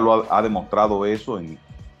ya lo ha demostrado eso en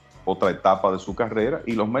otra etapa de su carrera,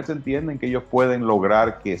 y los Mets entienden que ellos pueden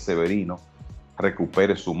lograr que Severino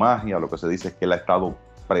recupere su magia. Lo que se dice es que él ha estado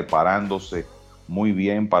preparándose muy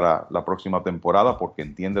bien para la próxima temporada porque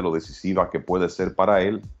entiende lo decisiva que puede ser para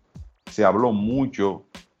él. Se habló mucho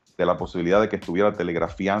de la posibilidad de que estuviera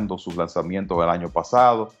telegrafiando sus lanzamientos el año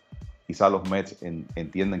pasado. Quizá los Mets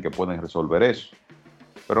entienden que pueden resolver eso,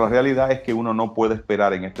 pero la realidad es que uno no puede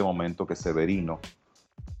esperar en este momento que Severino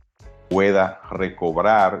pueda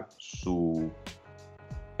recobrar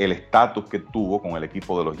el estatus que tuvo con el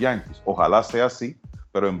equipo de los Yankees. Ojalá sea así,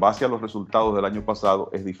 pero en base a los resultados del año pasado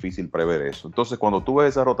es difícil prever eso. Entonces, cuando tú ves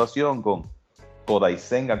esa rotación con Kodai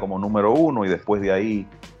Senga como número 1 y después de ahí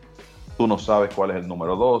Tú no sabes cuál es el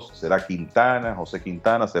número 2. ¿Será Quintana, José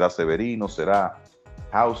Quintana? ¿Será Severino? ¿Será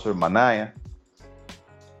Hauser, Manaya?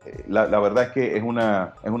 La verdad es que es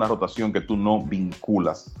una rotación que tú no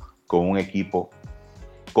vinculas con un equipo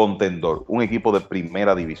contendor, un equipo de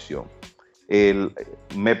primera división.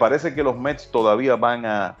 Me parece que los Mets todavía van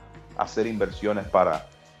a hacer inversiones para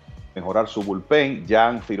mejorar su bullpen. Ya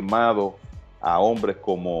han firmado a hombres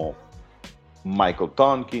como Michael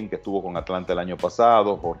Tonkin, que estuvo con Atlanta el año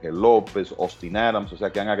pasado, Jorge López, Austin Adams, o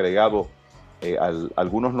sea que han agregado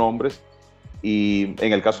algunos nombres. Y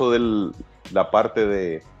en el caso de la parte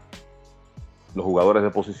de los jugadores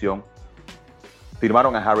de posición,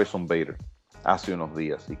 firmaron a Harrison Bader hace unos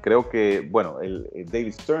días. Y creo que, bueno, el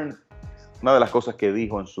David Stern, una de las cosas que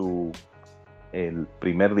dijo en el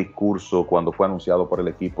primer discurso cuando fue anunciado por el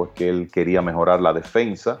equipo es que él quería mejorar la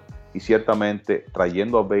defensa, y ciertamente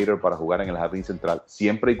trayendo a Bader para jugar en el jardín central,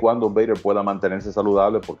 siempre y cuando Bader pueda mantenerse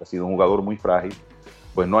saludable, porque ha sido un jugador muy frágil,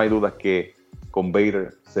 pues no hay duda que con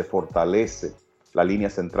Bader se fortalece la línea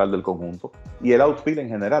central del conjunto y el outfield en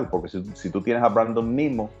general, porque si tú tienes a Brandon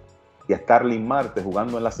Nimmo y a Starling Marte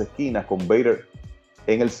jugando en las esquinas con Bader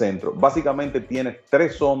en el centro, básicamente tienes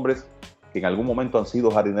 3 hombres que en algún momento han sido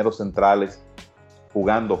jardineros centrales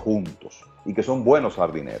jugando juntos y que son buenos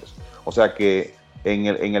jardineros. O sea que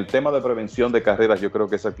en el tema de prevención de carreras, yo creo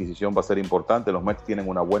que esa adquisición va a ser importante. Los Mets tienen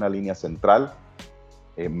una buena línea central,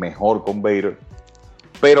 mejor con Bader,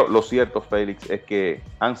 pero lo cierto, Félix, es que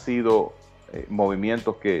han sido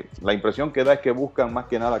movimientos que la impresión que da es que buscan más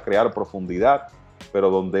que nada crear profundidad,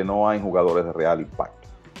 pero donde no hay jugadores de real impacto.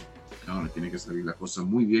 Ahora tiene que salir la cosa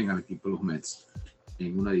muy bien al equipo de los Mets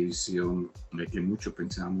en una división que muchos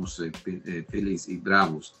pensamos Phillies y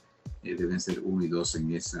Bravos deben ser 1 y 2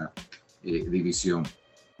 en esa división.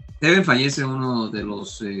 Kevin fallece uno de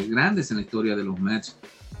los grandes en la historia de los Mets.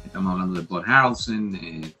 Estamos hablando de Bud Harrelson.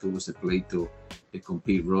 Tuvo ese pleito con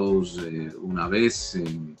Pete Rose una vez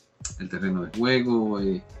en el terreno de juego.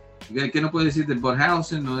 ¿Qué no puede decir de Bud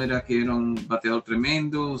Harrelson? No era que era un bateador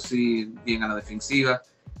tremendo, sí, bien a la defensiva,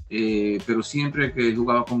 pero siempre que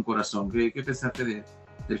jugaba con corazón. ¿Qué pensaste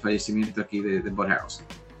del fallecimiento aquí de Bud Harrelson?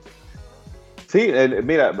 Sí,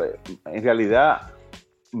 mira, en realidad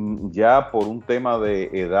ya por un tema de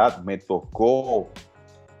edad me tocó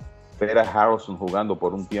ver a Harrelson jugando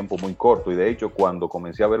por un tiempo muy corto, y de hecho cuando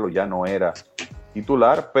comencé a verlo ya no era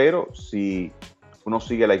titular, pero si uno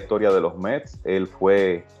sigue la historia de los Mets, él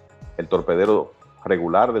fue el torpedero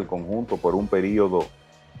regular del conjunto por un periodo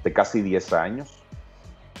de casi 10 años.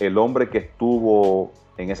 El hombre que estuvo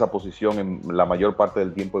en esa posición en la mayor parte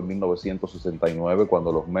del tiempo en 1969,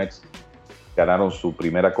 cuando los Mets ganaron su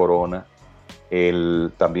primera corona.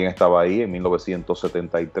 Él también estaba ahí en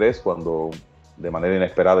 1973, cuando de manera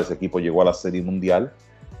inesperada ese equipo llegó a la Serie Mundial,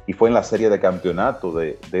 y fue en la serie de campeonato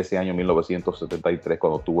de ese año 1973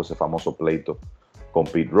 cuando tuvo ese famoso pleito con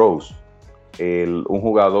Pete Rose. Un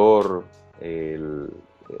jugador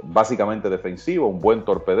básicamente defensivo, un buen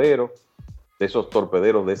torpedero, de esos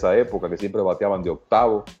torpederos de esa época que siempre bateaban de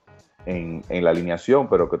octavo en la alineación,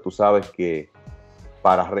 pero que tú sabes que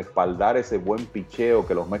para respaldar ese buen picheo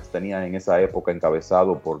que los Mets tenían en esa época,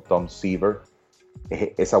 encabezado por Tom Seaver,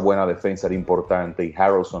 esa buena defensa era importante, y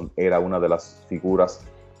Harrelson era una de las figuras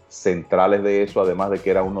centrales de eso, además de que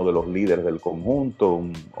era uno de los líderes del conjunto,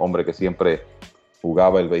 un hombre que siempre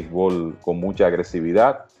jugaba el béisbol con mucha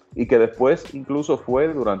agresividad, y que después incluso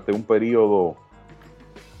fue durante un periodo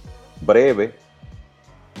breve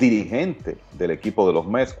dirigente del equipo de los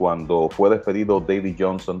Mets. Cuando fue despedido Davey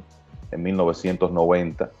Johnson en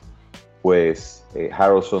 1990, pues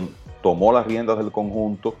Harrelson tomó las riendas del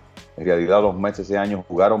conjunto. En realidad los Mets ese año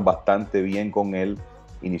jugaron bastante bien con él.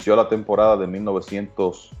 Inició la temporada de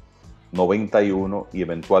 1991 y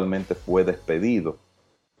eventualmente fue despedido.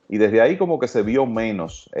 Y desde ahí como que se vio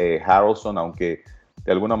menos Harrelson, aunque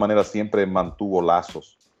de alguna manera siempre mantuvo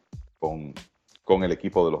lazos con el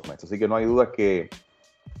equipo de los Mets. Así que no hay duda que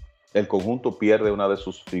el conjunto pierde una de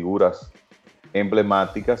sus figuras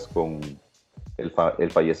emblemáticas con el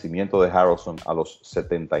fallecimiento de Harrelson a los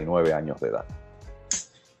 79 años de edad.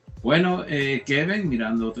 Bueno, Kevin,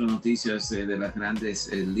 mirando otras noticias de las grandes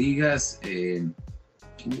ligas,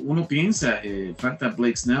 uno piensa, falta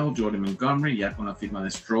Blake Snell, Jordan Montgomery, ya con la firma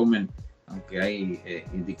de Stroman, aunque hay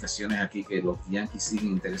indicaciones aquí que los Yankees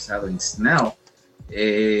siguen interesados en Snell.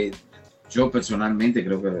 Yo personalmente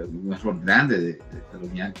creo que es un error grande de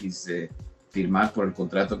los Yankees firmar por el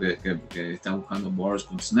contrato que está buscando Boras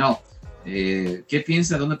con Snell. ¿Qué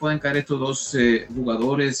piensa? ¿Dónde pueden caer estos dos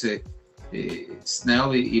jugadores?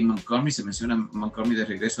 Snell y Montgomery. Se menciona Montgomery de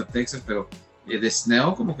regreso a Texas, pero de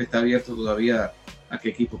Snell como que está abierto todavía a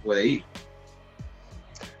qué equipo puede ir.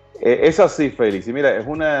 Es así, Félix. Y mira,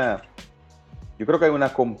 yo creo que hay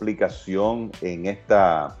una complicación en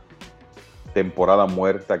esta temporada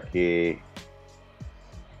muerta que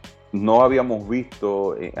no habíamos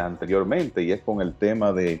visto anteriormente, y es con el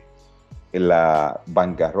tema de la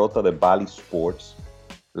bancarrota de Bally Sports,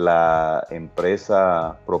 la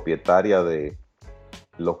empresa propietaria de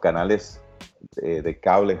los canales de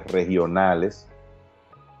cables regionales,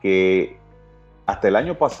 que hasta el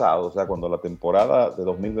año pasado, o sea, cuando la temporada de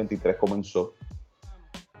 2023 comenzó,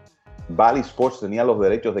 Bally Sports tenía los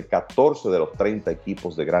derechos de 14 de los 30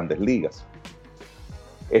 equipos de Grandes Ligas.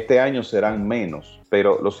 Este año serán menos,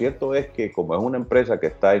 pero lo cierto es que como es una empresa que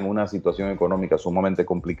está en una situación económica sumamente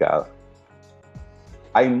complicada,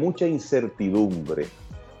 hay mucha incertidumbre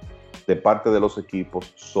de parte de los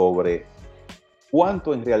equipos sobre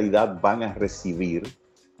cuánto en realidad van a recibir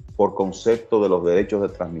por concepto de los derechos de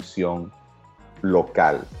transmisión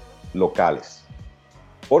locales.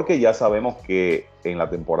 Porque ya sabemos que en la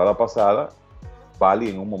temporada pasada, Bally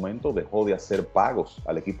en un momento dejó de hacer pagos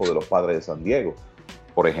al equipo de los Padres de San Diego,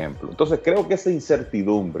 por ejemplo. Entonces creo que esa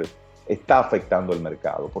incertidumbre está afectando el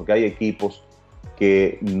mercado, porque hay equipos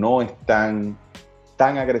que no están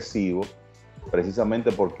tan agresivos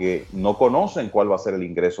precisamente porque no conocen cuál va a ser el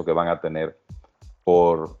ingreso que van a tener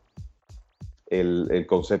por el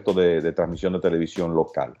concepto de transmisión de televisión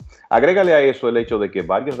local. Agrégale a eso el hecho de que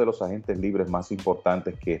varios de los agentes libres más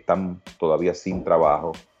importantes que están todavía sin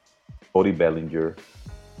trabajo, Cody Bellinger,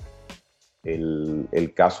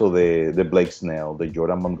 el caso de Blake Snell, de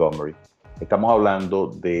Jordan Montgomery, estamos hablando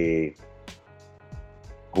de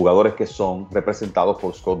jugadores que son representados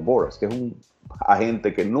por Scott Boras, que es un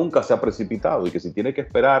agente que nunca se ha precipitado y que si tiene que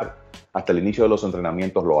esperar hasta el inicio de los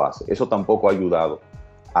entrenamientos lo hace. Eso tampoco ha ayudado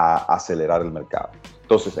a acelerar el mercado.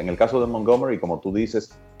 Entonces, en el caso de Montgomery, como tú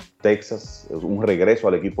dices, Texas, un regreso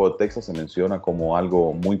al equipo de Texas se menciona como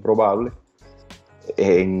algo muy probable.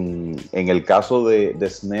 En el caso de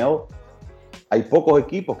Snell, hay pocos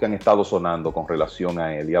equipos que han estado sonando con relación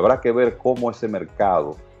a él y habrá que ver cómo ese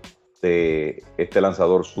mercado de este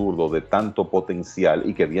lanzador zurdo de tanto potencial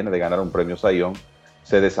y que viene de ganar un premio Cy Young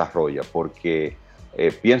se desarrolla, porque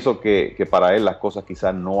pienso que para él las cosas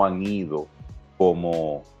quizás no han ido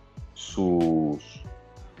como su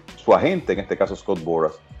agente, en este caso Scott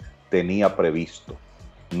Boras, tenía previsto.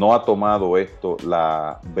 No ha tomado esto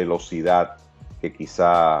la velocidad que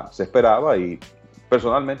quizá se esperaba y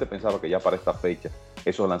personalmente pensaba que ya para esta fecha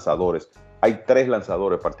esos lanzadores, hay 3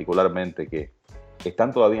 lanzadores particularmente que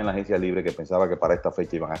están todavía en la agencia libre que pensaba que para esta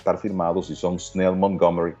fecha iban a estar firmados y son Snell,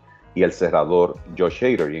 Montgomery y el cerrador Josh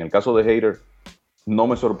Hader. Y en el caso de Hader, no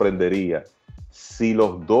me sorprendería si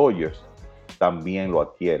los Dodgers también lo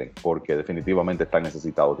adquieren, porque definitivamente están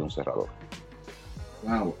necesitados de un cerrador.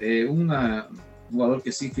 Wow, un jugador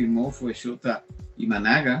que sí firmó fue Shota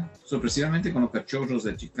Imanaga, sorpresivamente con los Cachorros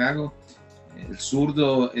de Chicago. El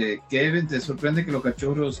zurdo, Kevin, ¿te sorprende que los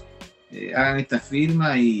Cachorros hagan esta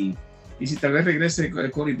firma? Y si tal vez regrese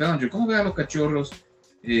Cody Bellinger, ¿cómo ves a los Cachorros?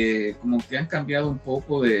 Como que han cambiado un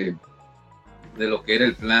poco de lo que era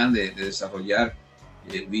el plan de desarrollar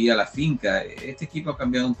vía la finca. Este equipo ha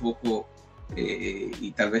cambiado un poco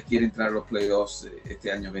y tal vez quiere entrar a los playoffs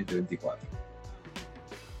este año 2024.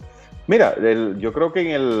 Mira, yo creo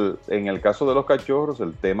que en el caso de los Cachorros,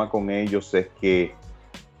 el tema con ellos es que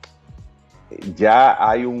ya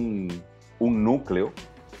hay un núcleo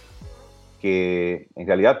que en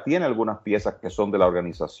realidad tiene algunas piezas que son de la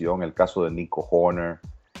organización, el caso de Nico Horner,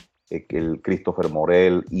 el Christopher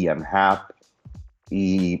Morel, Ian Happ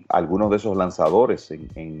y algunos de esos lanzadores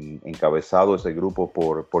encabezado ese grupo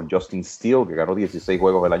por Justin Steele, que ganó 16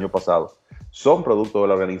 juegos el año pasado, son producto de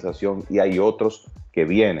la organización y hay otros que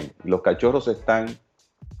vienen. Los Cachorros están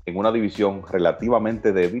en una división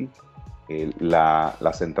relativamente débil,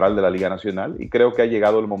 la central de la Liga Nacional, y creo que ha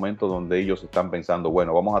llegado el momento donde ellos están pensando,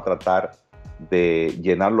 bueno, vamos a tratar de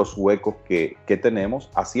llenar los huecos que tenemos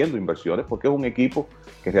haciendo inversiones, porque es un equipo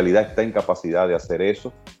que en realidad está en capacidad de hacer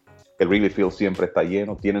eso. El Wrigley Field siempre está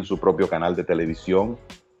lleno, tienen su propio canal de televisión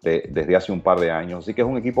desde hace un par de años, así que es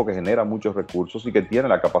un equipo que genera muchos recursos y que tiene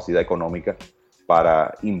la capacidad económica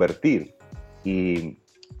para invertir. Y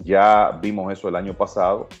ya vimos eso el año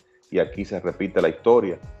pasado y aquí se repite la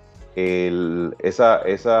historia.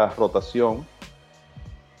 Esa rotación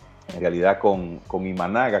en realidad con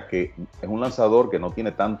Imanaga, que es un lanzador que no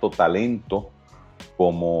tiene tanto talento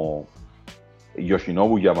como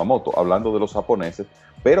Yoshinobu Yamamoto, hablando de los japoneses,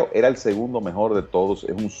 pero era el segundo mejor de todos.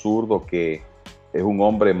 Es un zurdo que es un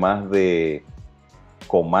hombre más de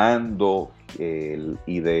comando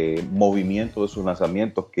y de movimiento de sus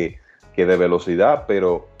lanzamientos que de velocidad,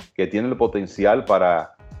 pero que tiene el potencial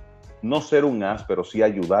para no ser un as, pero sí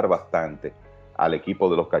ayudar bastante al equipo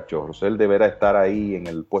de los Cachorros. Él deberá estar ahí en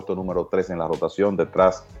el puesto número 3 en la rotación,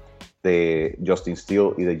 detrás de Justin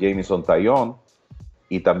Steele y de Jamison Taillon.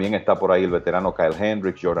 Y también está por ahí el veterano Kyle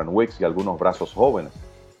Hendricks, Jordan Wicks y algunos brazos jóvenes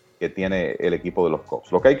que tiene el equipo de los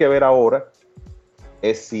Cubs. Lo que hay que ver ahora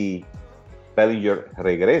es si Bellinger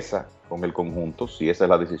regresa con el conjunto, si esa es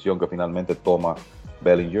la decisión que finalmente toma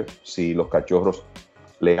Bellinger, si los Cachorros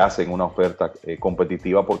le hacen una oferta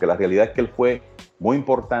competitiva, porque la realidad es que él fue muy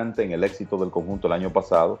importante en el éxito del conjunto el año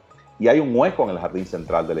pasado y hay un hueco en el jardín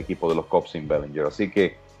central del equipo de los Cubs sin Bellinger. Así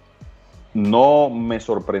que no me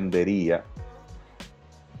sorprendería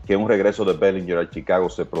que un regreso de Bellinger a Chicago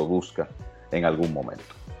se produzca en algún momento.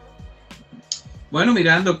 Bueno,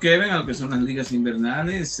 mirando, Kevin, a lo que son las ligas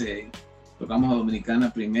invernales, tocamos a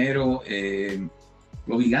Dominicana primero.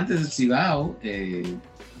 Los Gigantes del Cibao,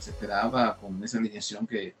 se esperaba con esa alineación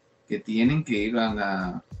que tienen, que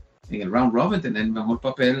iban en el round robin tener el mejor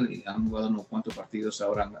papel, y han jugado unos cuantos partidos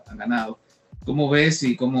ahora, han ganado. ¿Cómo ves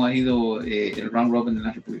y cómo ha ido el round robin en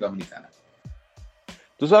la República Dominicana?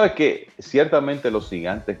 Tú sabes que ciertamente los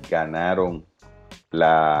Gigantes ganaron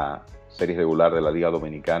la serie regular de la Liga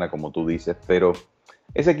Dominicana, como tú dices, pero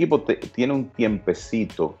ese equipo tiene un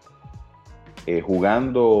tiempecito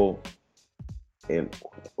jugando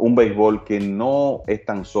un béisbol que no es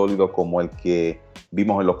tan sólido como el que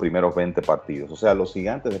vimos en los primeros 20 partidos. O sea, los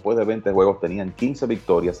Gigantes después de 20 juegos tenían 15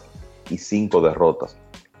 victorias y 5 derrotas.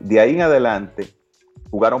 De ahí en adelante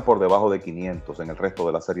jugaron por debajo de 500 en el resto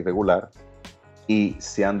de la serie regular y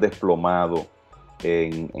se han desplomado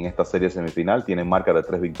en esta serie semifinal. Tienen marca de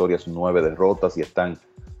 3 victorias, 9 derrotas y están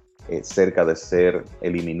cerca de ser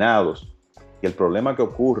eliminados. Y el problema que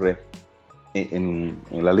ocurre en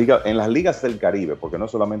las ligas del Caribe, porque no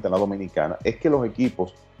solamente en la Dominicana, es que los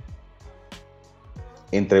equipos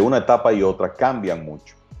entre una etapa y otra cambian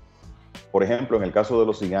mucho. Por ejemplo, en el caso de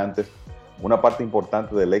los Gigantes, una parte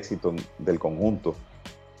importante del éxito del conjunto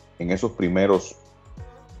en esos primeros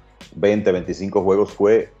 20, 25 juegos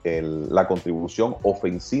fue la contribución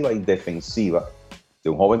ofensiva y defensiva de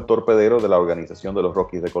un joven torpedero de la organización de los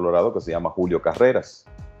Rockies de Colorado que se llama Julio Carreras.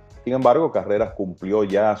 Sin embargo, Carreras cumplió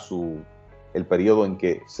ya el periodo en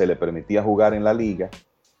que se le permitía jugar en la liga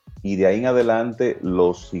y de ahí en adelante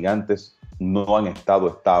los Gigantes no han estado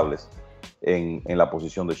estables en la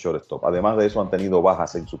posición de shortstop. Además de eso, han tenido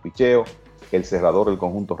bajas en su picheo. El cerrador del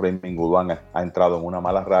conjunto Raymond Goodwin ha entrado en una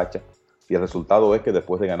mala racha y el resultado es que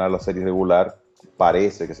después de ganar la serie regular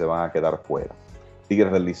parece que se van a quedar fuera.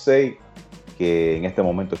 Tigres del Licey, que en este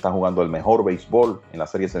momento están jugando el mejor béisbol en la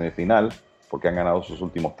serie semifinal porque han ganado sus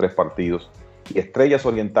últimos 3 partidos, y Estrellas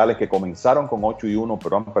Orientales, que comenzaron con 8-1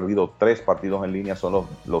 pero han perdido 3 partidos en línea, son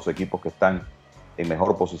los equipos que están en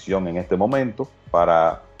mejor posición en este momento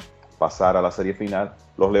para pasar a la serie final.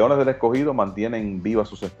 Los Leones del Escogido mantienen vivas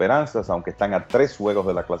sus esperanzas, aunque están a 3 juegos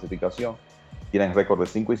de la clasificación. Tienen récord de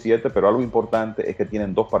 5-7, pero algo importante es que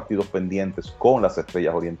tienen 2 partidos pendientes con las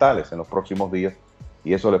Estrellas Orientales en los próximos días,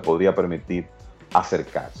 y eso les podría permitir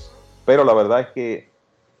acercarse. Pero la verdad es que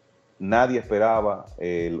nadie esperaba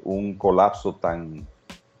un colapso tan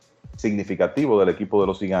significativo del equipo de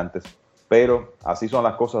los Gigantes, pero así son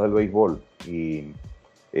las cosas del béisbol. Y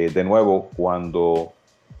de nuevo, cuando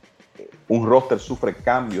un roster sufre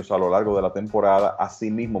cambios a lo largo de la temporada, así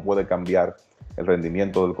mismo puede cambiar el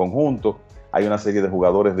rendimiento del conjunto. Hay una serie de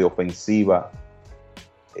jugadores de ofensiva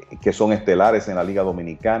que son estelares en la Liga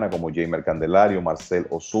Dominicana, como Jamer Candelario, Marcel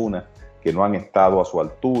Ozuna, que no han estado a su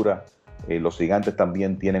altura. Los Gigantes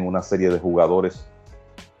también tienen una serie de jugadores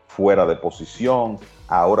fuera de posición.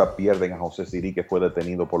 Ahora pierden a José Siri, que fue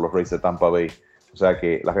detenido por los Rays de Tampa Bay. O sea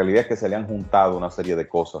que la realidad es que se le han juntado una serie de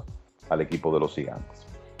cosas al equipo de los Gigantes.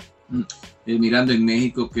 Mirando en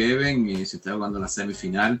México, Kevin, se está jugando la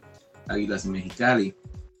semifinal. Águilas Mexicali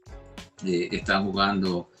están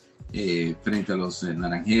jugando frente a los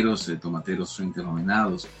Naranjeros, Tomateros frente a los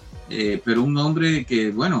Venados. Pero un nombre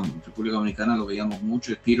que, bueno, en República Dominicana lo veíamos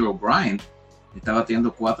mucho es Peter O'Brien. Está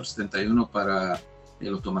batiendo 4.71 para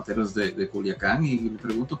los Tomateros de Culiacán, y me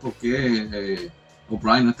pregunto por qué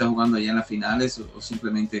O'Brien no está jugando allá en las finales o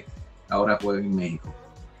simplemente ahora juega en México.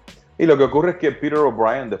 Y lo que ocurre es que Peter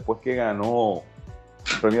O'Brien, después que ganó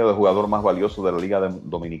el premio de jugador más valioso de la Liga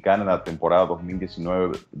Dominicana en la temporada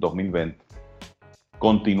 2019-2020,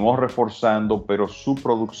 continuó reforzando, pero su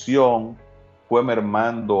producción fue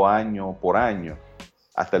mermando año por año,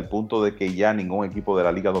 hasta el punto de que ya ningún equipo de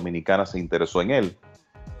la Liga Dominicana se interesó en él.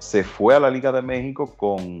 Se fue a la Liga de México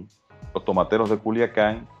con los Tomateros de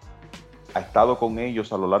Culiacán, ha estado con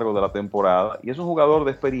ellos a lo largo de la temporada y es un jugador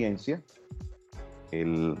de experiencia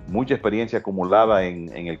mucha experiencia acumulada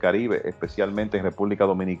en el Caribe, especialmente en República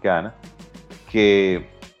Dominicana, que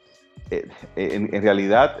en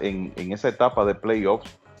realidad en esa etapa de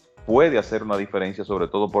playoffs puede hacer una diferencia, sobre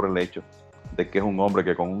todo por el hecho de que es un hombre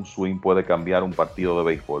que con un swing puede cambiar un partido de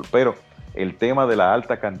béisbol. Pero el tema de la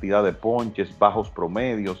alta cantidad de ponches, bajos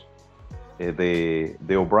promedios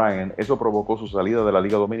de O'Brien, eso provocó su salida de la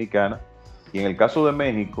Liga Dominicana. Y en el caso de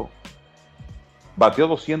México, batió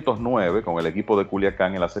 209 con el equipo de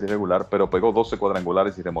Culiacán en la serie regular, pero pegó 12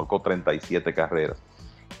 cuadrangulares y remolcó 37 carreras.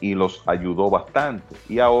 Y los ayudó bastante.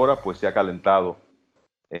 Y ahora pues se ha calentado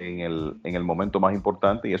en el momento más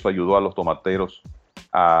importante, y eso ayudó a los tomateros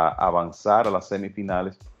a avanzar a las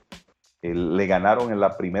semifinales. Le ganaron en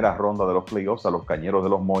la primera ronda de los playoffs a los Cañeros de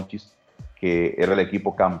los Mochis, que era el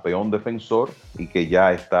equipo campeón defensor y que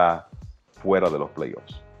ya está fuera de los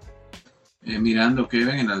playoffs. Mirando,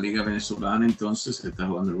 Kevin, en la Liga Venezolana, entonces, que está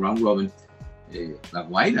jugando el round robin, La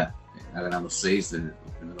Guaira ha ganado 6 de los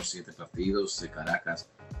primeros 7 partidos, de Caracas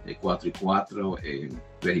 4-4,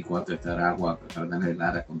 3-4 de Taragua, Cardenal de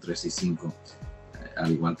Lara con 3-5,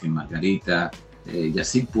 al igual que Margarita.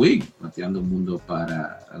 Yacir Puig bateando un Mundo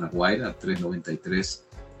para La Guaira, 3.93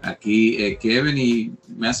 aquí, Kevin, y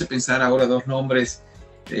me hace pensar ahora dos nombres.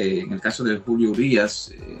 En el caso de Julio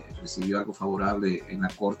Urias, recibió algo favorable en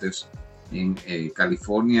las Cortes en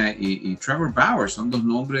California, y Trevor Bauer, son dos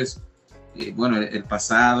nombres. Bueno, el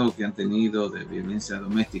pasado que han tenido de violencia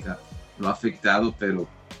doméstica lo ha afectado, pero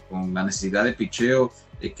con la necesidad de picheo,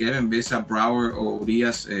 Kevin, ¿ves a Bauer o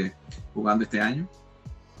Urias jugando este año?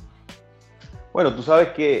 Bueno, tú sabes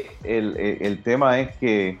que el tema es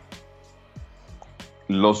que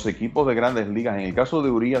los equipos de grandes ligas, en el caso de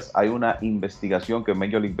Urias, hay una investigación que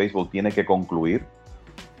Major League Baseball tiene que concluir,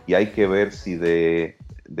 y hay que ver si de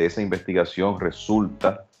esa investigación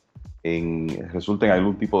resulta en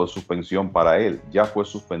algún tipo de suspensión para él. Ya fue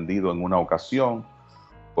suspendido en una ocasión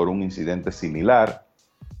por un incidente similar,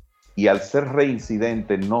 y al ser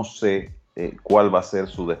reincidente no sé cuál va a ser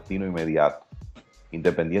su destino inmediato,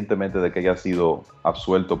 independientemente de que haya sido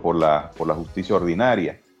absuelto por la justicia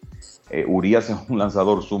ordinaria. Urias es un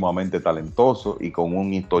lanzador sumamente talentoso y con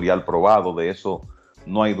un historial probado, de eso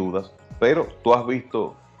no hay dudas, pero tú has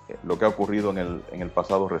visto lo que ha ocurrido en el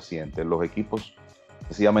pasado reciente. Los equipos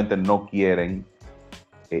sencillamente no quieren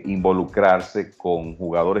involucrarse con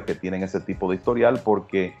jugadores que tienen ese tipo de historial,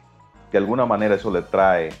 porque de alguna manera eso le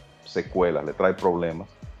trae secuelas, le trae problemas.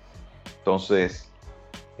 Entonces,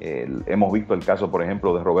 hemos visto el caso, por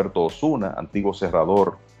ejemplo, de Roberto Osuna, antiguo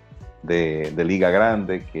cerrador de Liga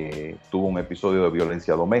Grande, que tuvo un episodio de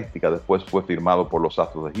violencia doméstica, después fue firmado por los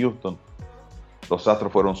Astros de Houston. Los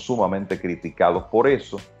Astros fueron sumamente criticados por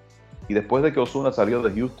eso, y después de que Osuna salió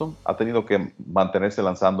de Houston, ha tenido que mantenerse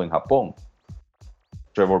lanzando en Japón.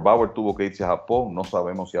 Trevor Bauer tuvo que irse a Japón, no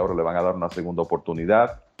sabemos si ahora le van a dar una segunda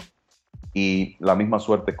oportunidad, y la misma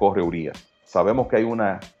suerte corre Urias. Sabemos que hay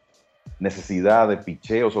una necesidad de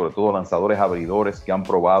picheo, sobre todo lanzadores abridores que han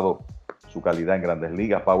probado su calidad en grandes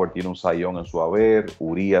ligas. Bauer tiene un sayón en su haber,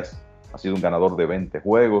 Urias ha sido un ganador de 20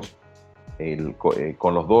 juegos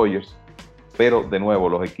con los Dodgers, pero de nuevo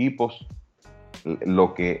los equipos,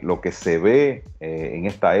 lo que se ve en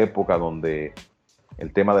esta época donde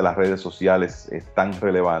el tema de las redes sociales es tan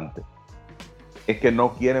relevante, es que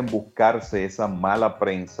no quieren buscarse esa mala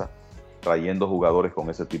prensa trayendo jugadores con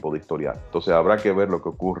ese tipo de historial. Entonces habrá que ver lo que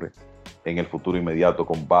ocurre en el futuro inmediato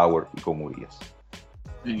con Bauer y con Urias.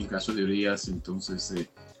 En el caso de Urias, entonces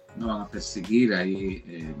no van a perseguir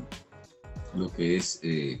ahí lo que es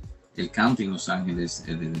el county en Los Ángeles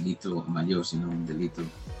de delito mayor, sino un delito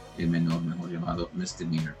menor, mejor llamado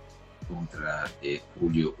misdemeanor, contra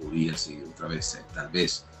Julio Urias, y otra vez tal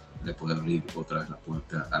vez le puede abrir otra vez la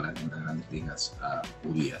puerta a las grandes ligas a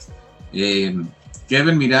Urias.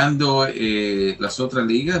 Kevin, mirando las otras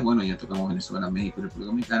ligas, bueno, ya tocamos Venezuela, México y República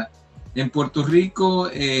Dominicana. En Puerto Rico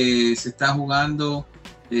se está jugando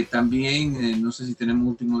también, no sé si tenemos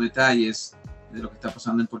últimos detalles de lo que está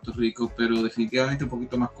pasando en Puerto Rico, pero definitivamente un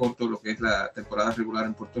poquito más corto lo que es la temporada regular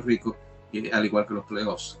en Puerto Rico, al igual que los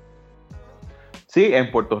playoffs. Sí,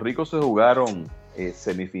 en Puerto Rico se jugaron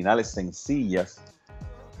semifinales sencillas.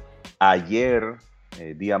 Ayer,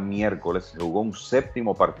 día miércoles, se jugó un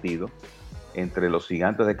séptimo partido entre los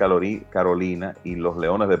Gigantes de Carolina y los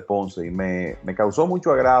Leones de Ponce, y me causó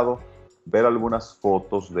mucho agrado ver algunas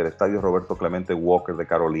fotos del estadio Roberto Clemente Walker de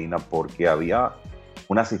Carolina, porque había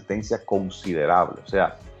una asistencia considerable. O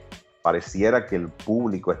sea, pareciera que el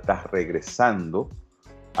público está regresando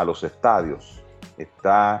a los estadios,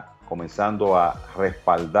 está comenzando a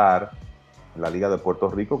respaldar la Liga de Puerto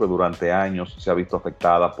Rico, que durante años se ha visto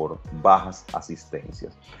afectada por bajas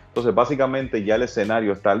asistencias. Entonces, básicamente ya el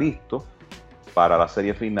escenario está listo para la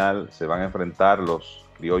serie final. Se van a enfrentar los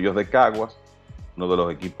Criollos de Caguas, uno de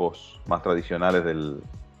los equipos más tradicionales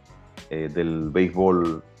del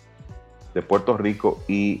béisbol de Puerto Rico,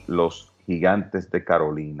 y los Gigantes de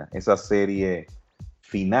Carolina. Esa serie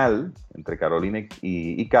final entre Carolina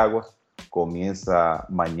y Caguas comienza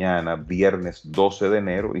mañana, viernes 12 de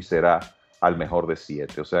enero, y será al mejor de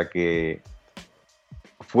 7. O sea que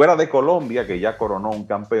fuera de Colombia, que ya coronó un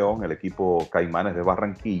campeón, el equipo Caimanes de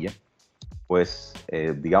Barranquilla, pues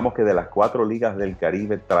digamos que de las 4 ligas del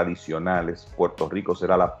Caribe tradicionales, Puerto Rico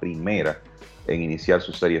será la primera en iniciar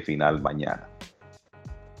su serie final mañana.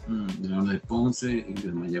 León de Ponce y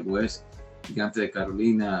de Mayagüez, Gigantes de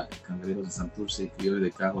Carolina, Cangrejeros de Santurce y Criollos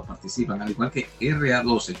de Caguas participan, al igual que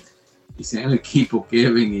RA12. Y sean el equipo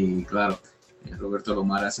Kevin y, claro, Roberto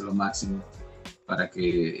Lomar hace lo máximo para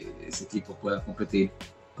que ese equipo pueda competir.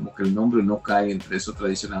 Como que el nombre no cae entre esos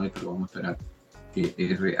tradicionales, pero vamos a esperar que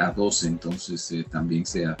RA12 entonces también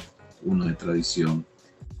uno de tradición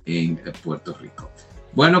en Puerto Rico.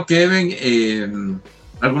 Bueno, Kevin,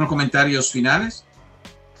 ¿algunos comentarios finales?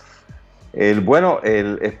 El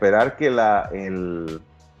esperar que el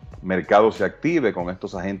mercado se active con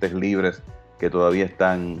estos agentes libres que todavía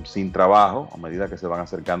están sin trabajo a medida que se van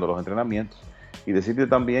acercando los entrenamientos, y decirte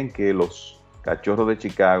también que los Cachorros de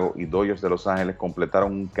Chicago y Dodgers de Los Ángeles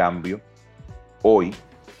completaron un cambio hoy,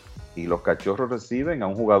 y los Cachorros reciben a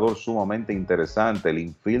un jugador sumamente interesante, el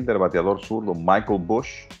infielder bateador zurdo Michael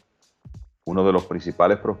Bush, uno de los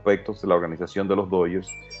principales prospectos de la organización de los Dodgers,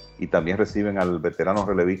 y también reciben al veterano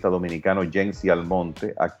relevista dominicano Jensi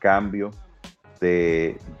Almonte a cambio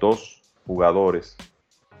de 2 jugadores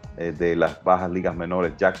de las bajas ligas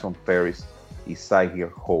menores, Jackson Ferris y Zyhir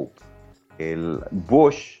Hope. El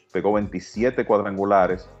Bush pegó 27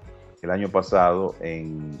 cuadrangulares el año pasado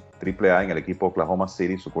en AAA en el equipo Oklahoma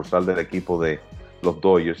City, sucursal del equipo de los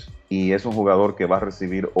Dodgers, y es un jugador que va a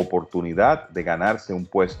recibir oportunidad de ganarse un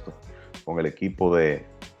puesto con el equipo de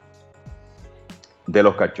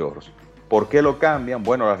los Cachorros. ¿Por qué lo cambian?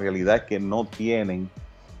 Bueno, la realidad es que no tienen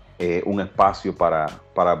un espacio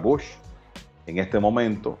para Bush en este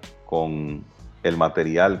momento con el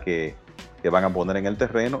material que van a poner en el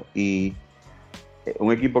terreno, y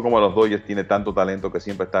un equipo como los Dodgers tiene tanto talento que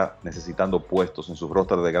siempre está necesitando puestos en sus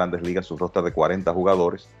rosters de Grandes Ligas, sus rosters de 40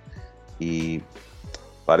 jugadores, y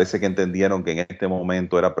parece que entendieron que en este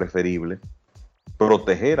momento era preferible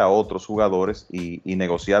proteger a otros jugadores y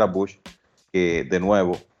negociar a Bush, que de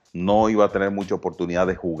nuevo no iba a tener mucha oportunidad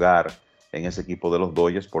de jugar en ese equipo de los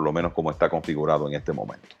Dodgers, por lo menos como está configurado en este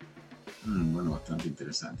momento. Bueno, bastante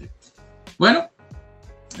interesante. Bueno,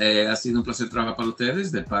 ha sido un placer trabajar para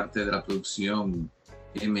ustedes de parte de la producción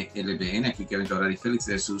MLBN. Aquí Kevin Cabral y Félix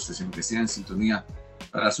de Jesús, que sean en sintonía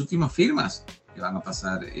para las últimas firmas que van a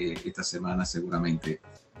pasar esta semana seguramente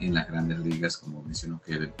en las Grandes Ligas. Como mencionó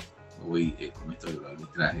Kevin, hoy con esto del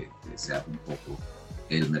arbitraje se abre un poco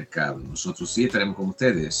el mercado. Nosotros sí estaremos con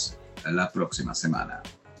ustedes la próxima semana.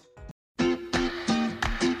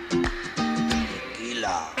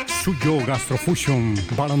 Suyo Gastrofusion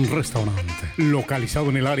Bar and Restaurant,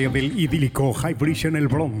 localizado en el área del idílico High Bridge en el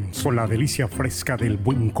Bronx, con la delicia fresca del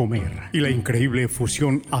buen comer y la increíble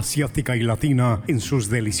fusión asiática y latina en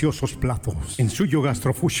sus deliciosos platos. En Suyo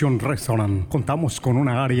Gastrofusion Restaurant contamos con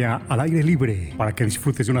una área al aire libre para que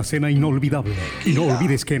disfrutes de una cena inolvidable. Y no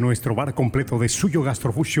olvides que en nuestro bar completo de Suyo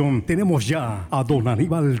Gastrofusion tenemos ya a Don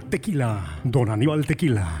Aníbal Tequila. Don Aníbal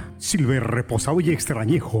Tequila, Silver, reposado y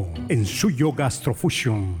extrañejo en Suyo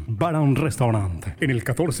Gastrofusion Bar and Restaurant, en el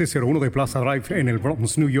 1401 de Plaza Drive en el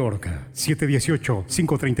Bronx, New York.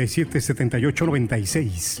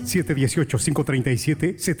 718-537-7896.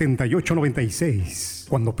 718-537-7896.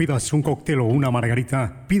 Cuando pidas un cóctel o una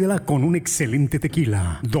margarita, pídela con un excelente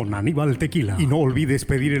tequila, Don Aníbal Tequila. Y no olvides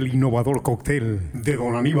pedir el innovador cóctel de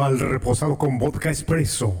Don Aníbal reposado con vodka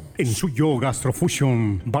espresso en Suyo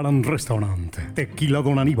Gastrofusion Bar and Restaurant. Tequila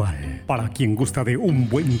Don Aníbal, para quien gusta de un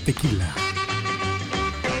buen tequila.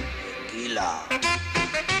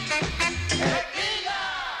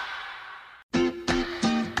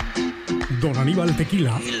 Don Aníbal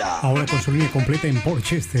Tequila, ahora con su línea completa en Port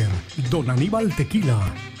Chester. Don Aníbal Tequila,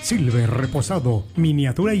 Silver, reposado,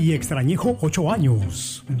 miniatura y extrañejo 8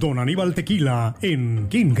 años. Don Aníbal Tequila en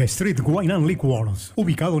King Street Wine and Liquors,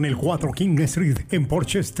 ubicado en el 4 King Street en Port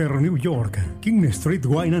Chester, New York. King Street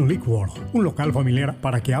Wine and Liquors, un local familiar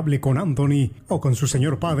para que hable con Anthony o con su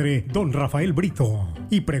señor padre, Don Rafael Brito,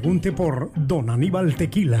 y pregunte por Don Aníbal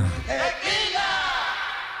Tequila.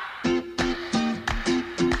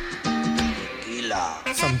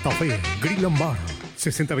 Santa Fe Grill and Bar,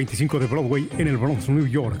 6025 de Broadway en el Bronx, New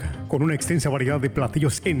York, con una extensa variedad de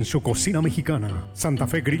platillos en su cocina mexicana. Santa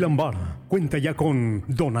Fe Grill and Bar cuenta ya con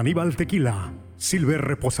Don Aníbal Tequila, Silver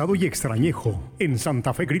reposado y extrañejo en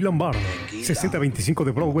Santa Fe Grill and Bar, 6025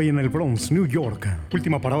 de Broadway en el Bronx, New York.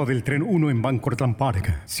 Última parada del tren 1 en Bancortland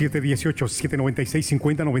Park,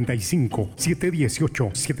 718-796-5095,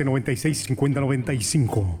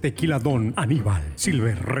 718-796-5095. Tequila Don Aníbal,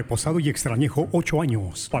 Silver reposado y extrañejo, 8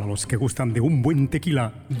 años. Para los que gustan de un buen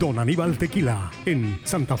tequila, Don Aníbal Tequila en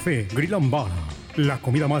Santa Fe Grill and Bar. La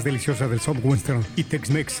comida más deliciosa del Southwestern y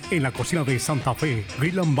Tex-Mex en la cocina de Santa Fe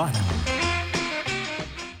Grill and Bar.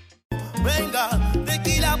 Venga,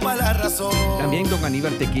 tequila para la razón. También Don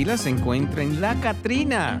Aníbal Tequila se encuentra en La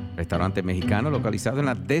Catrina, restaurante mexicano localizado en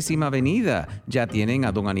la 10ª Avenida. Ya tienen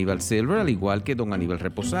a Don Aníbal Silver, al igual que Don Aníbal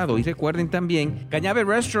Reposado. Y recuerden también Cañabe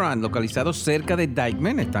Restaurant, localizado cerca de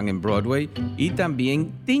Dykeman, están en Broadway. Y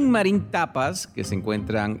también Tin Marín Tapas, que se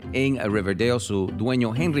encuentran en Riverdale. Su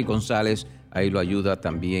dueño Henry González ahí lo ayuda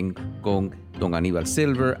también con Don Aníbal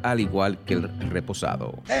Silver, al igual que el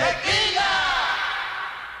Reposado.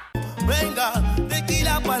 Venga,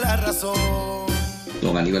 tequila para la razón.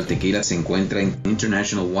 Don Aníbal Tequila se encuentra en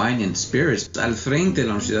International Wine and Spirits, al frente de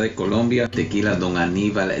la Universidad de Colombia. Tequila Don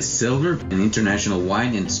Aníbal Silver en International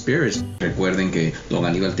Wine and Spirits. Recuerden que Don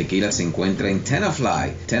Aníbal Tequila se encuentra en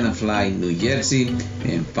Tenafly, New Jersey,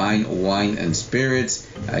 en Fine Wine and Spirits.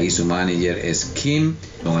 Ahí su manager es Kim.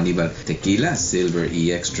 Don Aníbal Tequila, Silver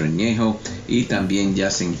y Extrañejo. Y también ya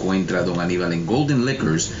se encuentra Don Aníbal en Golden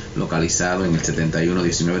Liquors, localizado en el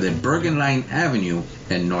 7119 de Bergen Line Avenue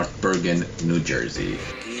en North Bergen, New Jersey.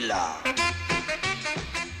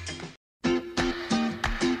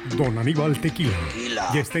 Don Aníbal Tequila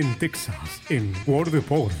ya está en Texas, en Word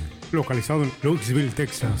Port, localizado en Louisville,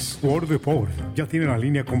 Texas. Word Port ya tiene la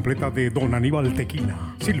línea completa de Don Aníbal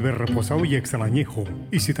Tequila, Silver reposado y extrañejo.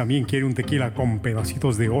 Y si también quiere un tequila con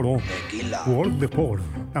pedacitos de oro, Word Port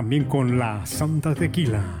también con la Santa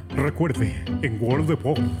Tequila. Recuerde, en Word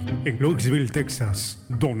Port, en Louisville, Texas,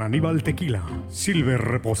 Don Aníbal Tequila, Silver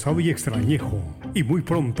reposado y extrañejo. Y muy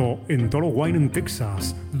pronto en Toro Wine en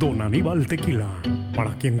Texas, Don Aníbal Tequila,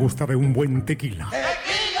 para quien gusta de un buen tequila.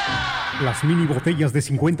 Las mini botellas de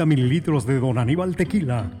 50 mililitros de Don Aníbal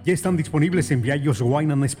Tequila ya están disponibles en Viallos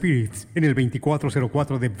Wine and Spirits en el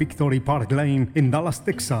 2404 de Victory Park Lane en Dallas,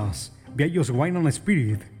 Texas. Viallos Wine and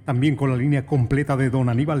Spirit, también con la línea completa de Don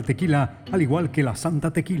Aníbal Tequila, al igual que la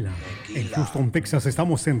Santa Tequila. En Houston, Texas,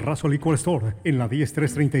 estamos en Razo Liquor Store, en la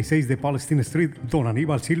 10336 de Palestine Street. Don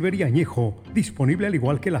Aníbal Silver y Añejo, disponible al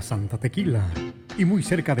igual que la Santa Tequila. Y muy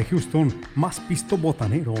cerca de Houston, más pisto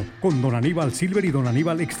botanero, con Don Aníbal Silver y Don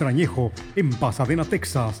Aníbal Extrañejo, en Pasadena,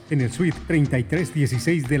 Texas, en el suite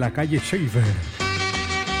 3316 de la calle Shaver.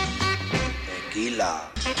 Tequila.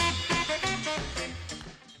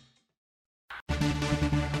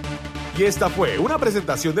 Y esta fue una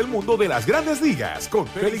presentación del mundo de las grandes ligas con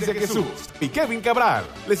Félix de Jesús y Kevin Cabral.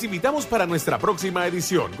 Les invitamos para nuestra próxima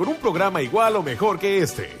edición con un programa igual o mejor que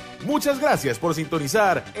este. Muchas gracias por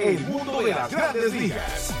sintonizar el mundo de las grandes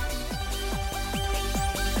ligas.